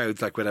crowds are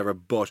crowds, like whatever.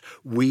 But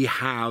we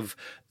have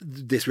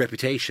this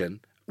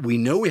reputation. We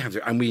know we have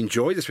to, and we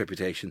enjoy this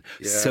reputation.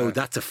 So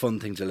that's a fun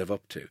thing to live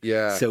up to.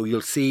 So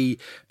you'll see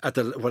at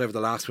whatever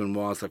the last one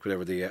was, like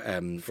whatever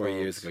the 4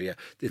 years ago.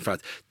 In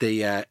France,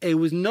 it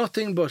was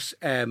nothing but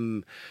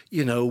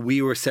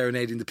we were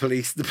serenading the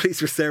police. The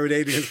police were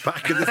serenading us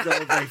back, and it's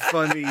all very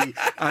funny and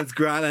it's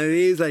grand. And it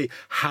is like,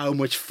 how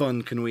much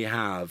fun can we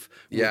have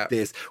with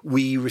this?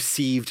 We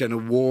received an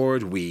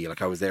award.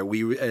 I was there.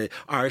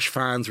 Irish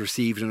fans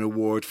received an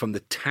award from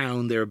the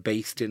town they're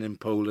based in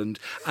Poland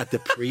at the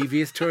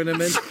previous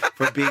tournament,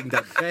 for being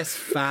the best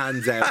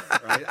fans ever,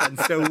 right? And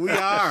so we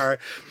are.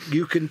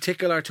 You can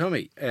tickle our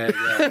tummy by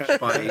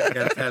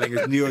telling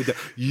us you're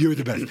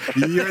the best.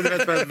 You're the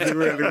best fans in the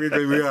world.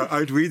 We are.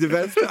 Aren't we the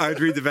best? Aren't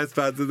we the best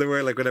fans in the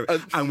world? Like whatever.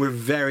 And we're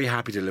very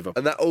happy to live up.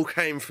 And that all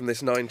came from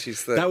this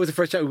 90s thing. That was the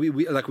first time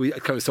we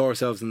kind of saw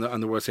ourselves on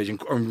the world stage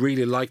and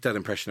really liked that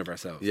impression of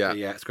ourselves. Yeah,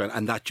 it's great.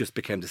 And that just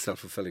became the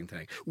self-fulfilling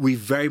thing. We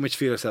very much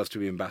feel ourselves to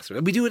be ambassadors.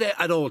 And we do it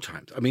at all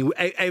times. I mean,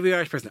 every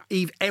Irish person,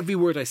 every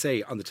word I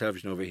say on the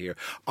television over here,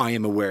 I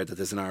am aware that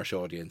there's an Irish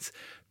audience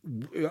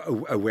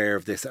aware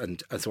of this,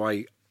 and so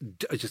I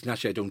just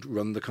naturally I don't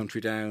run the country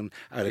down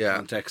out of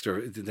context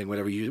or thing,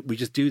 whatever. We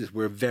just do this.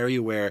 We're very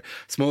aware.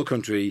 Small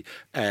country,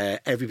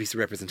 every piece of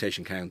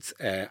representation counts,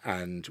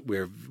 and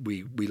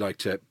we like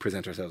to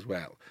present ourselves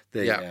well.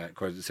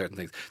 According to certain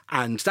things,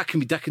 and that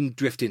can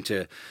drift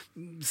into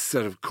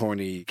sort of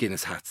corny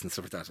Guinness hats and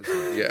stuff like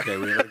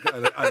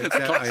that. I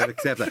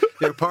accept that.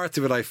 There are parts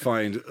of it I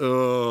find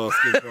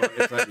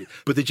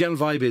but the general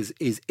vibe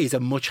is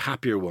a much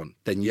happier one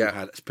than you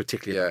had,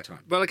 particularly at the time.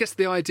 Well, I guess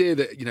the idea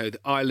that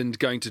Ireland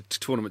going to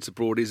tournaments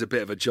abroad is a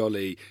bit of a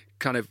jolly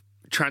kind of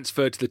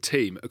transferred to the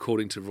team,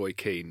 according to Roy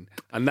Keane,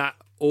 and that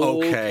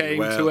all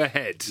came to a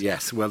head.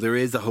 Yes, well, there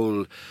is a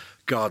whole...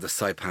 God, the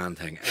Saipan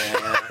thing.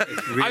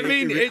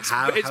 It's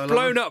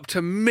blown up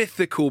to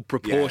mythical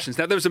proportions.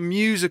 Now, there was a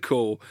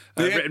musical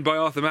written by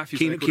Arthur Matthews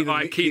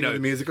Keno, the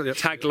musical. Yep.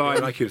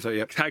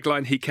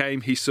 Tagline, he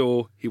came, he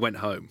saw, he went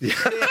home.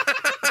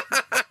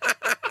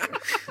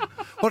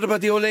 What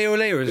about the Ole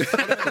Ole?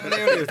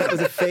 That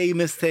was a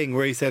famous thing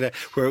where he said,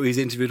 where he was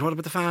interviewed, what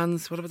about the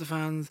fans? What about the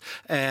fans?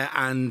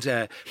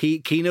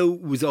 Keno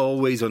was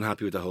always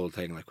unhappy with the whole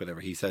thing, like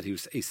whatever. He said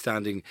he's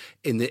standing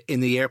in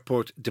the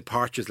airport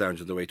departures lounge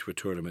on the way to a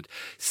tournament,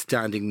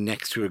 standing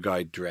next to a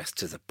guy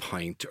dressed as a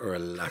pint or a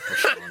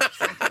leprechaun or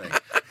something.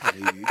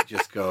 And he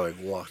just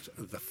going, what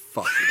the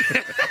fuck is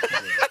this?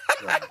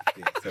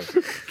 So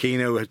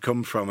Keno had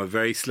come from a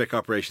very slick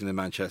operation in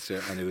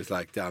Manchester, and he was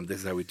like, damn,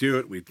 this is how we do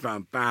it. We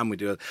bam, we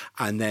do it.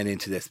 And then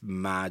into this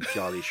mad,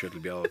 jolly, shit'll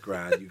be all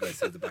grand. You guys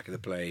sit at the back of the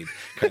plane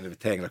kind of a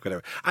thing, like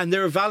whatever. And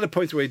there are valid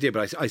points where he did,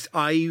 but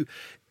I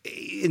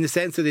in the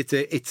sense that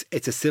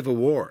it's a civil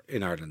war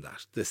in Ireland,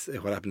 that this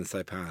what happened in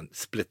Saipan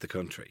split the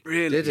country.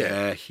 Really? Did it?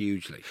 Yeah,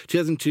 hugely.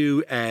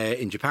 2002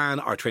 in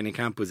Japan, our training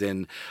camp was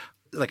in...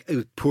 Like, it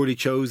was poorly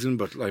chosen,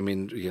 but I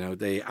mean, you know,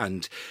 they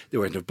weren't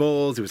enough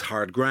balls. It was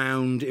hard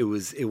ground. It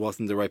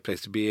wasn't the right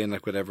place to be in,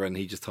 like whatever. And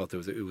he just thought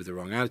it was the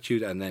wrong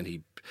attitude. And then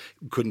he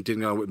didn't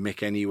go with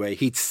Mick anyway.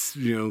 He'd,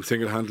 you know,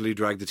 single-handedly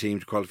dragged the team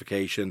to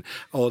qualification,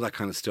 all that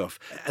kind of stuff.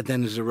 And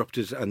then it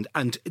erupted,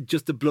 and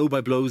just the blow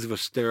by blows of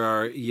it. There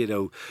are, you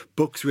know,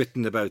 books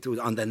written about it.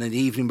 And then the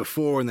evening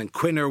before, and then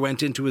Quinner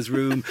went into his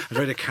room and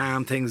tried to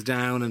calm things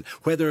down. And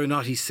whether or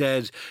not he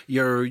said,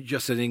 "You're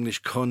just an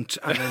English cunt,"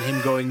 and then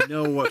him going,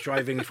 "No, what's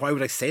right? English. Why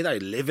would I say that? I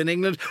live in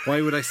England.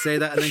 Why would I say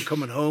that?" And then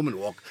coming home and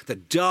walk the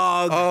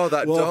dog. Oh,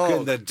 that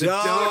walking dog. The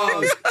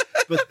dog.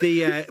 But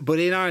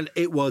in Ireland,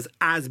 it was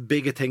as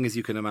big a thing as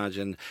you can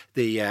imagine.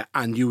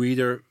 And you were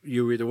either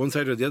one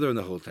side or the other in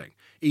the whole thing.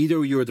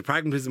 Either you were the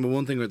pragmatism of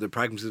one thing or the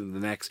pragmatism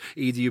of the next.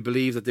 Either you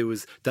believe that there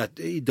was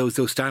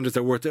those standards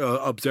are worth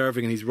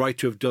observing, and he's right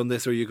to have done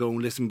this, or you go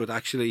and listen, but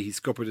actually he's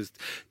scuppered his.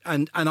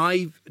 And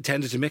I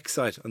tended to mix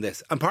side on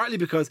this, and partly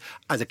because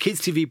as a kids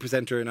TV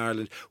presenter in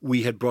Ireland,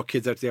 we had brought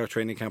kids out to our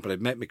training camp, and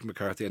I'd met Mick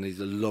McCarthy, and he's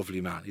a lovely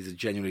man. He's a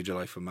genuinely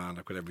delightful man,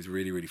 like whatever. He's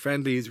really, really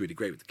friendly. He's really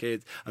great with the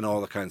kids and all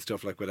that kind of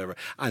stuff, like whatever.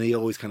 And he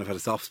always kind of had a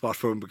soft spot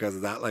for him because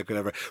of that, like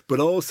whatever. But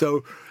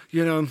also,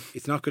 you know,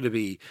 it's not going to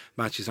be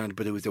Manchester United,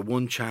 but it was the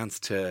one chance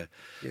to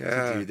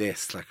do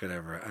this, like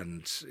whatever,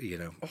 and you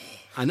know,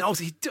 and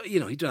also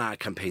he'd done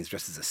campaigns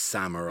dressed as a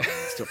samurai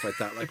and stuff like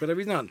that, like whatever.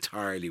 He's not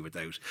entirely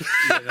without,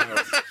 you know.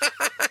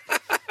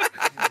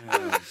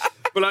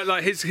 But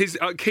like his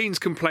Keane's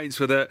complaints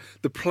were that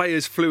the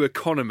players flew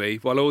economy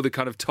while all the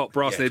kind of top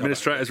brass and the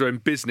administrators were in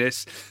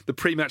business. The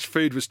pre-match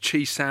food was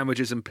cheese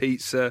sandwiches and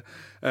pizza.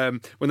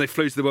 When they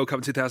flew to the World Cup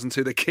in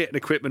 2002, the kit and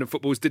equipment and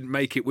footballs didn't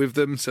make it with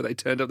them, so they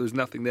turned up. There was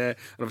nothing there,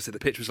 and obviously the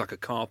pitch was like a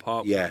car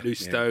park with loose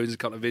stones,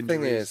 kind of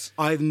injuries. Thing is,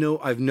 I've no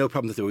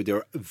problem that there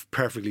were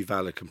perfectly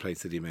valid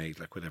complaints that he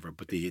made, like whatever.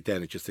 But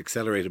then it just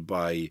accelerated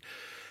by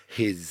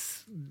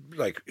his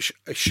like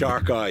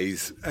shark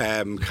eyes,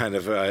 kind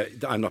of.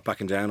 I'm not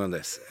backing down on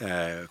this.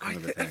 I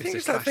think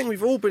it's that thing.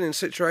 We've all been in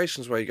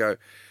situations where you go,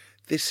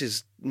 "This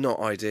is not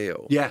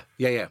ideal." Yeah.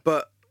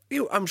 But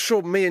I'm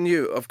sure me and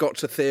you have got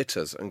to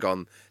theatres and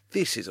gone,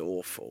 "This is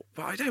awful,"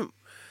 but I don't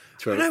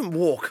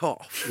walk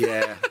off.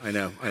 Yeah, I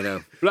know.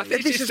 Well,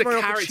 this is my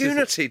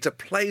opportunity to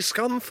play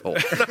Scunthorpe.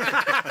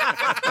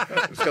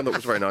 Scunthorpe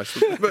was very nice.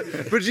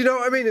 But you know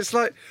what I mean? It's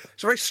like,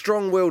 it's a very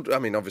strong-willed... I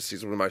mean, obviously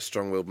he's one of the most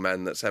strong-willed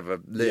men that's ever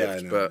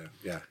lived,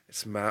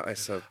 it's mad.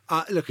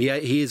 Look,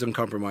 he is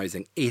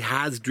uncompromising. It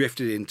has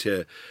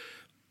drifted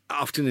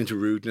often into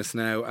rudeness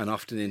now, and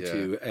often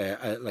into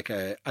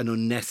an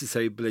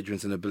unnecessary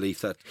belligerence and a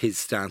belief that his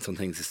stance on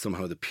things is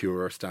somehow the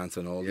purer stance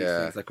on all these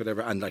things, like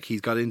whatever. And like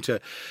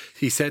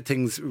he said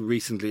things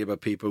recently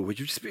about people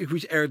which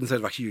erred inside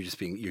of actually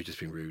you're just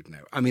being rude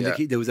now. I mean,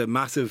 there was a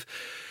massive.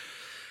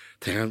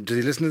 Did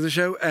he listen to the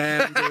show?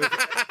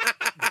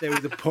 There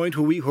was a point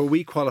where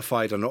we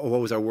qualified on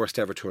what was our worst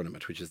ever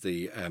tournament, which is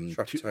the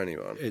Trapattoni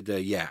one.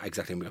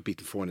 Exactly. And we got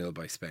beaten 4-0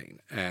 by Spain,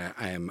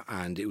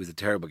 and it was a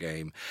terrible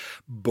game.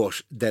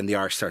 But then the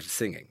Irish started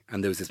singing,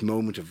 and there was this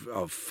moment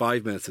of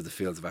 5 minutes of the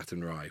Fields of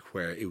Athenry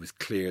where it was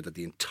clear that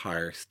the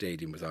entire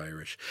stadium was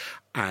Irish,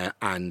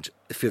 and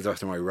the Fields of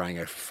Athenry rang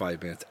out for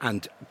 5 minutes,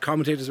 and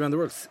commentators around the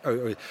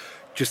world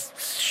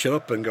just shut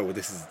up and go, well,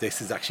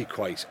 this is actually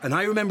quite. And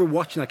I remember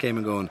watching that game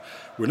and going,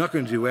 we're not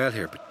going to do well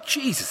here, but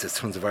Jesus, there's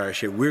tons of Irish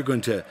here. We're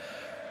going to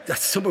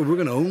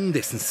own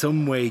this in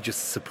some way.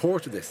 Just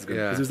support this because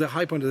there was a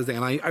high point of the thing.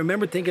 And I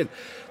remember thinking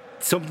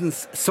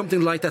something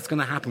like that's going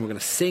to happen. We're going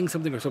to sing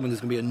something or something. There's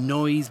going to be a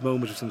noise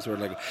moment of some sort,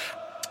 like.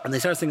 And they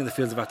started singing the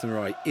Fields of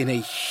Athenry in a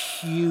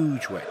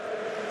huge way.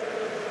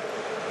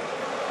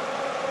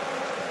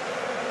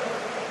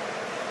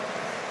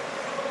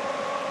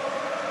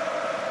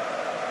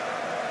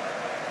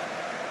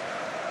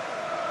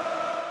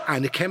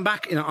 And it came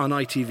back on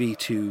ITV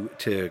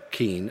to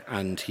Keane,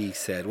 and he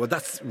said, well,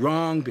 that's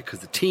wrong because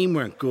the team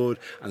weren't good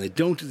and they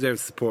don't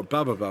deserve support,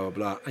 blah, blah, blah, blah,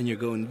 blah. And you're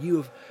going, you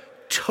have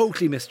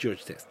totally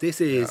misjudged this. This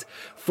is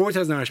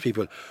 4,000 Irish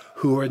people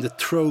who are in the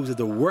throes of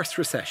the worst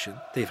recession.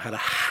 They've had a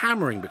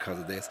hammering because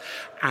of this,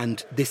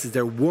 and this is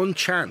their one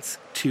chance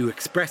to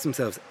express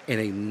themselves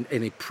in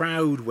a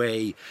proud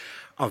way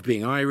of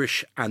being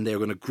Irish, and they're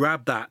going to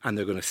grab that and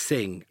they're going to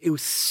sing. It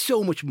was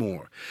so much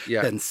more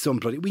than some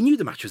bloody... We knew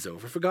the match was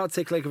over, for God's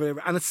sake, like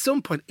whatever. And at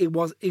some point, it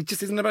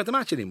just isn't about the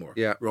match anymore.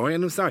 Yeah. Roy,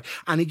 and I'm sorry.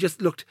 And he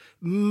just looked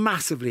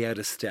massively out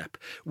of step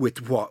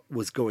with what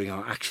was going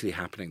on, actually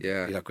happening.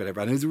 Yeah. Like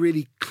whatever. And it was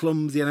really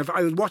clumsy. And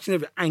I was watching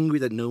it angry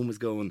that no one was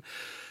going...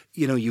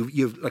 You know,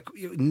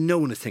 no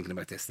one is thinking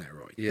about this now,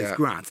 Roy. Yeah. It's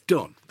grand. It's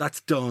done.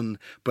 That's done.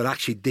 But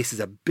actually, this is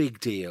a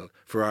big deal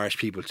for Irish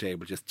people to be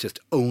able to just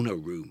own a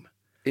room.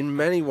 In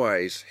many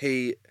ways,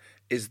 he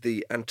is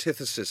the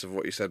antithesis of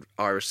what you said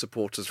Irish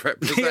supporters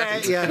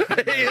represent. Yeah.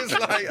 He is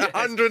like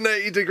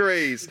 180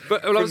 degrees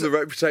from the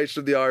reputation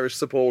of the Irish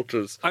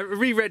supporters. I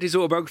reread his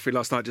autobiography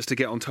last night just to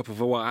get on top of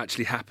what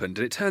actually happened.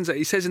 And it turns out,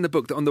 he says in the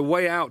book that on the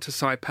way out to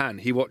Saipan,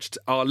 he watched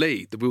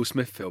Ali, the Will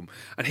Smith film,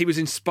 and he was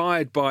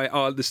inspired by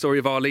the story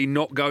of Ali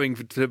not going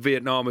to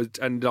Vietnam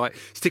and like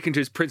sticking to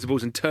his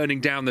principles and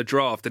turning down the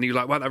draft. And he was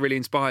like, wow, that really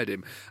inspired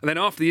him. And then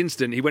after the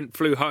incident, he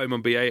flew home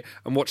on BA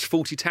and watched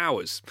 40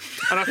 Towers.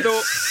 And I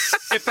thought,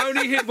 if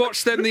only he'd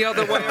watched them the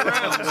other way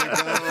around.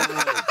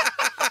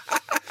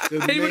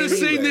 He would have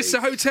seen this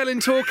hotel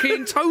in Torquay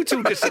in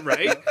total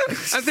disarray and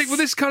think, well,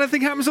 this kind of thing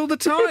happens all the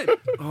time.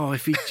 Oh,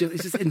 if it's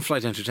just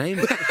in-flight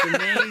entertainment. It's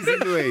amazing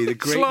the way the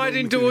great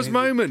sliding doors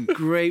moment.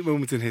 Great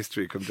moments in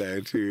history come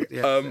down to.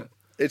 Yeah.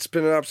 It's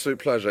been an absolute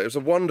pleasure. It was a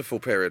wonderful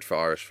period for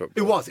Irish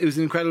football. It was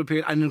an incredible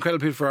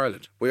period for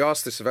Ireland. We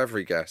ask this of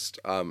every guest,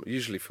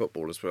 usually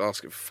footballers, but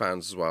ask it for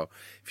fans as well.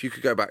 If you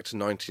could go back to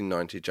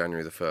 1990,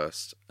 January the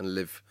 1st, and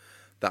live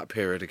that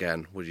period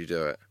again, would you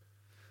do it?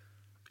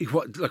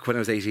 Like when I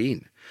was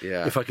 18.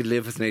 Yeah. If I could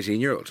live as an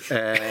 18-year-old.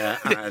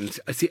 And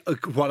I see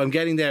what I'm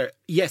getting there.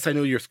 Yes, I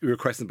know you're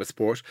questioning about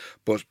sport,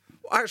 but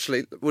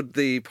actually, would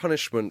the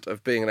punishment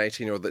of being an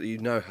 18-year-old that you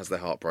know has their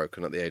heart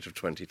broken at the age of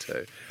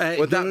 22,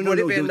 would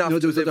it be enough? No,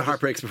 there was other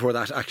heartbreaks before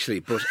that, actually.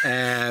 But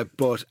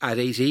at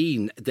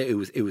 18,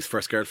 it was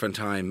first girlfriend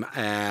time,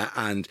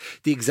 and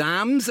the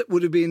exams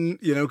would have been,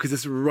 because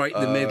it's right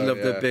in the middle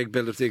of the big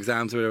build-up to the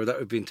exams or whatever. That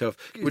would have been tough.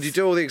 Would you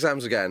do all the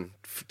exams again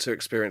to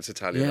experience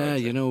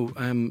Italian?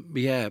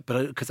 Yeah,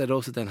 but because I'd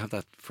also then have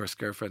that first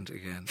girlfriend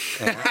again.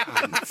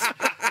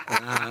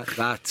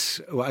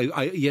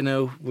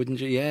 Wouldn't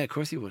you? Yeah, of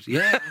course you would.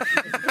 Yeah.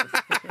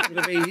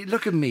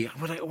 Look at me.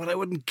 What I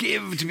wouldn't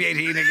give to be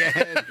 18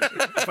 again.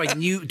 If I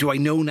knew, do I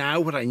know now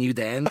what I knew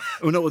then?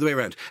 Oh, no, the way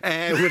around.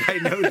 Would I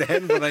know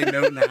then what I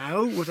know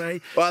now? Would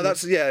I? Well,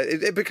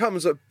 it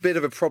becomes a bit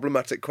of a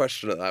problematic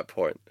question at that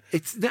point.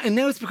 And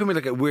now it's becoming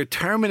like a weird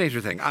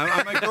Terminator thing.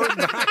 Am I going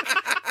back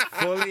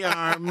fully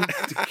armed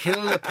to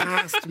kill the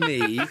past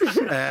me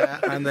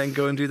and then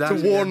go and do that?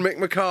 To warn Mick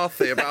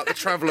McCarthy about the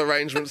travel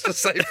arrangements to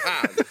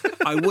Saipan.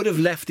 I would have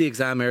left the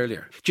exam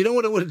earlier. Do you know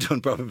what I would have done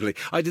probably?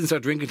 I didn't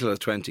start drinking until I was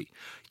 20.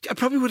 I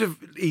probably would have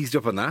eased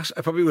up on that.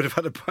 I probably would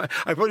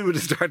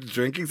have started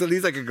drinking, so at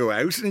least I could go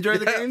out and enjoy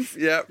the games.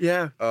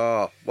 Yeah.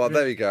 Oh, well,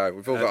 there you go.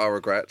 We've all got our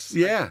regrets.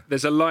 Yeah.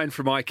 There's a line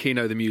from I,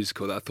 Keno the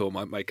musical that I thought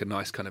might make a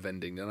nice kind of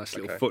ending, a nice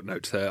little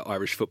footnote to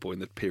Irish football in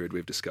the period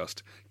we've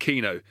discussed.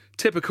 Keno,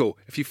 typical.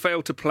 If you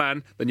fail to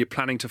plan, then you're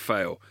planning to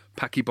fail.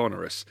 Pachy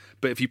Bonerous.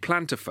 But if you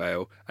plan to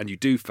fail and you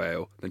do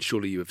fail, then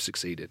surely you have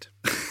succeeded.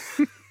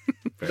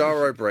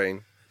 Dara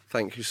O'Brien,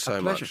 thank you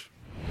so much.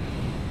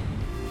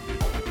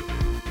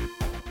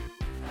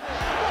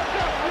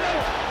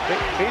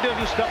 He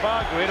doesn't stop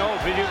arguing,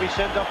 hopefully he'll be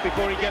sent off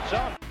before he gets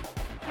on.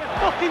 You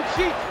fucking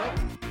cheat!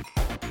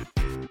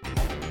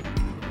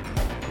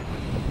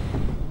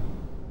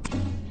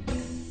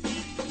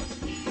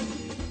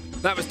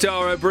 That was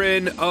Dara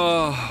O'Brien.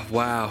 Oh,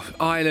 wow.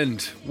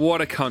 Ireland,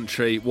 what a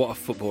country, what a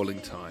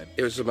footballing time.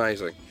 It was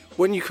amazing.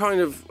 When you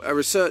kind of are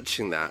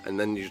researching that and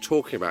then you're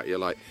talking about it, you're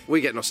like,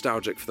 we get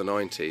nostalgic for the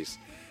 90s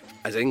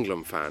as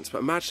England fans, but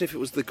imagine if it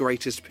was the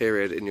greatest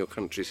period in your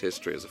country's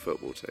history as a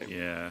football team.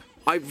 Yeah.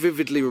 I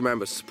vividly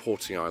remember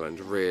supporting Ireland,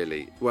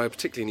 really, well,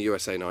 particularly in the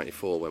USA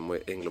 94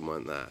 when England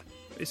weren't there.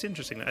 It's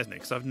interesting, isn't it?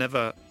 Because I've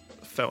never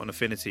felt an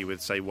affinity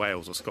with, say,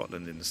 Wales or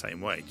Scotland in the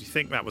same way. Do you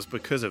think that was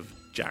because of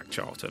Jack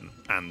Charlton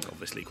and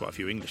obviously quite a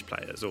few English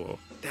players? Or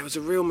there was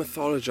a real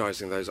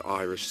mythologising those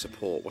Irish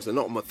support, wasn't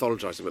it? Not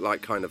mythologising, but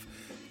like kind of,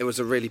 it was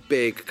a really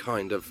big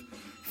kind of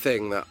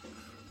thing that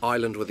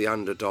Ireland were the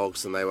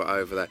underdogs and they were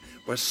over there.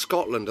 Whereas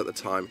Scotland at the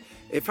time,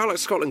 it felt like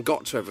Scotland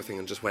got to everything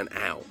and just went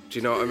out. Do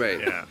you know what I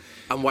mean? Yeah.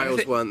 And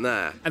Wales weren't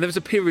there. And there was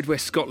a period where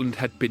Scotland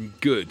had been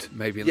good,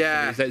 maybe in the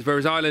 70s days,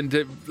 whereas Ireland,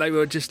 they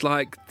were just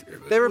like...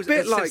 They were a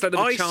bit like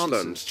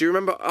Iceland. Do you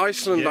remember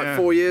Iceland like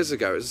 4 years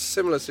ago? It was a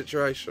similar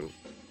situation.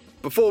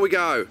 Before we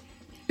go,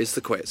 it's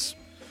the quiz.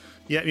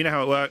 Yeah, you know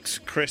how it works.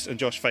 Chris and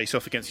Josh face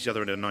off against each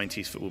other in a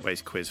 90s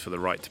football-based quiz for the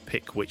right to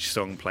pick which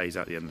song plays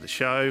at the end of the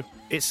show.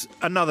 It's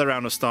another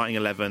round of starting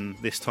 11,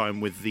 this time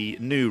with the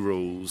new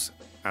rules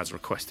as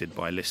requested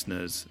by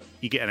listeners.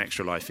 You get an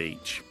extra life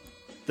each.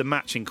 The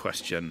match in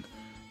question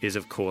is,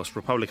 of course,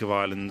 Republic of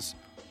Ireland's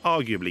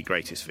arguably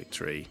greatest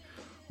victory,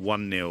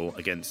 1-0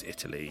 against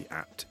Italy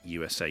at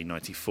USA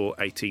 94,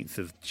 18th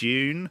of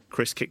June.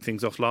 Chris kicked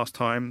things off last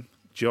time.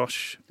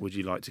 Josh, would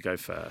you like to go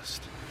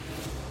first?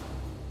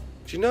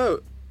 Do you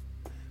know,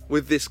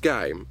 with this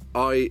game,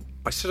 I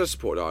said I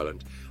supported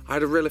Ireland. I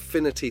had a real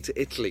affinity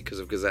to Italy because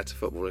of Gazzetta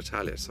Football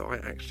Italia, so I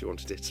actually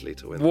wanted Italy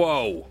to win.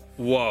 Whoa.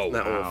 Isn't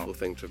that awful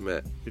thing to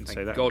admit? Didn't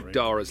say that. God,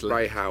 Dara's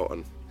Ray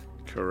Houghton.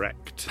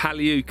 Correct.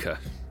 Paliuca.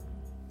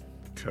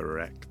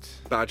 Correct.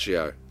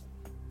 Baggio.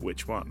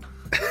 Which one?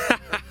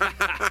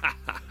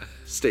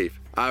 Steve.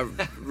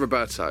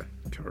 Roberto.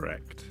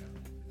 Correct.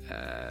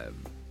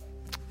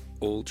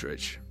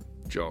 Aldridge.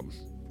 John.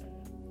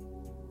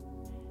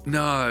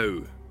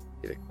 No.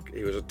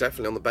 He was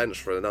definitely on the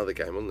bench for another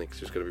game, wasn't he? Because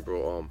he was going to be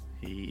brought on.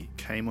 He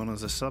came on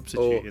as a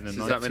substitute in the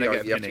 90th that mean I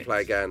get You have to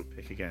play again.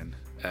 Pick again.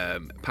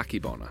 Paki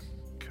Bonner.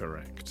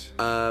 Correct.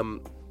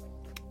 Paolo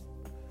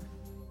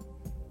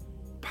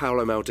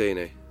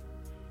Maldini.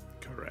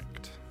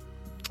 Correct.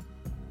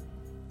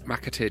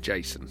 McAteer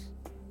Jason.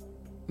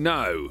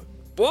 No.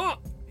 What?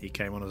 He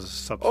came on as a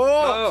substitute.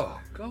 Oh,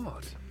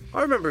 God.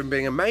 I remember him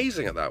being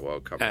amazing at that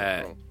World Cup.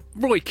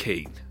 Roy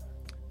Keane.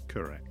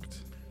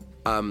 Correct.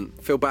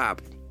 Phil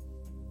Babb.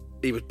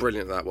 He was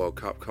brilliant at that World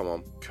Cup. Come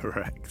on.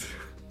 Correct.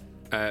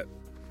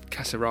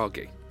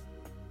 Kasaragi.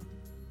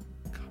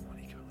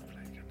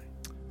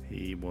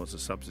 He was a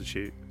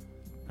substitute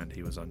and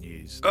he was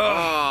unused.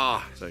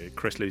 Ah! So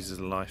Chris loses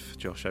a life.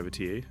 Josh, over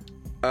to you.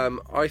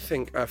 I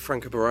think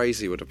Franco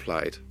Baresi would have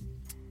played.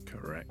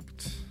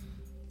 Correct.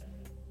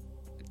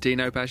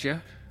 Dino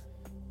Baggio.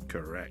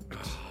 Correct.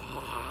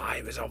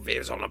 He was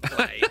on a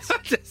plate.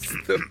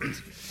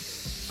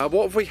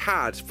 What have we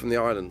had from the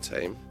Ireland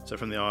team? So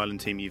from the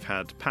Ireland team, you've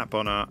had Pat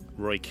Bonner,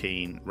 Roy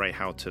Keane, Ray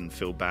Houghton,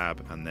 Phil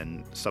Babb, and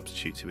then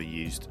substitutes who were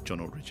used, John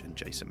Aldridge and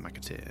Jason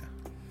McAteer.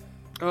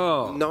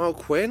 Oh. Niall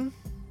Quinn?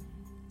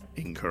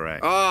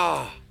 Incorrect.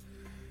 Ah!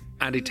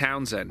 Andy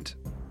Townsend.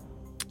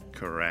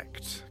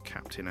 Correct.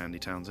 Captain Andy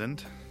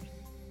Townsend.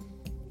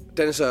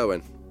 Dennis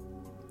Irwin.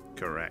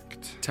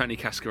 Correct. Tony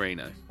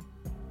Cascarino.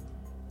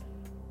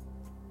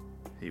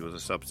 He was a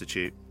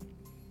substitute.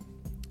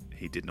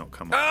 He did not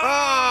come on.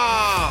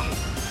 Ah!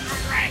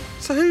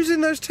 So who's in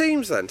those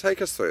teams then?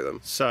 Take us through them.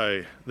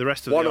 So the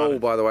rest of 1-1,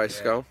 by the way,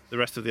 Skull. The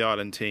rest of the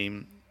Ireland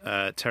team: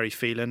 Terry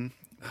Phelan,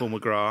 Paul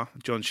McGrath,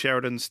 John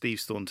Sheridan, Steve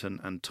Staunton,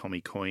 and Tommy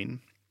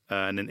Coyne.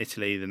 And in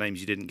Italy, the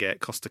names you didn't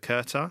get: Costa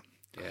Curta,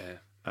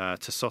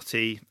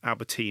 Tassotti,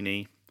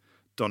 Albertini,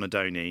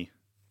 Donadoni,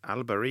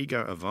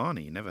 Alberigo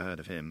Avani, never heard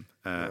of him,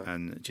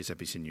 and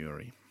Giuseppe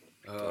Signori.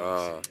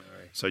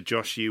 So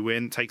Josh, you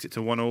win, takes it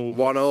to 1-1.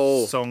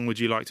 1-1. Song would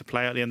you like to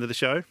play at the end of the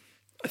show?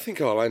 I think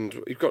I'll end.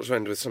 You've got to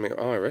end with something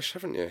Irish,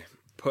 haven't you?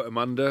 Put 'em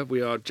under.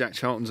 We are Jack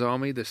Charlton's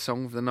Army, the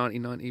song of the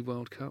 1990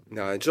 World Cup.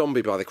 No,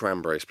 Zombie by the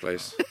Cranberries,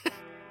 please.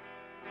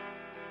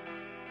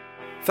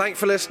 Thanks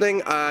for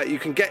listening. You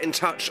can get in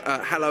touch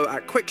at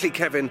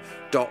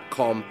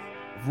hello@quicklykevin.com.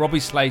 Robbie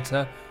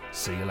Slater,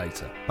 see you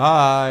later.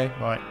 Bye.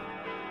 Bye.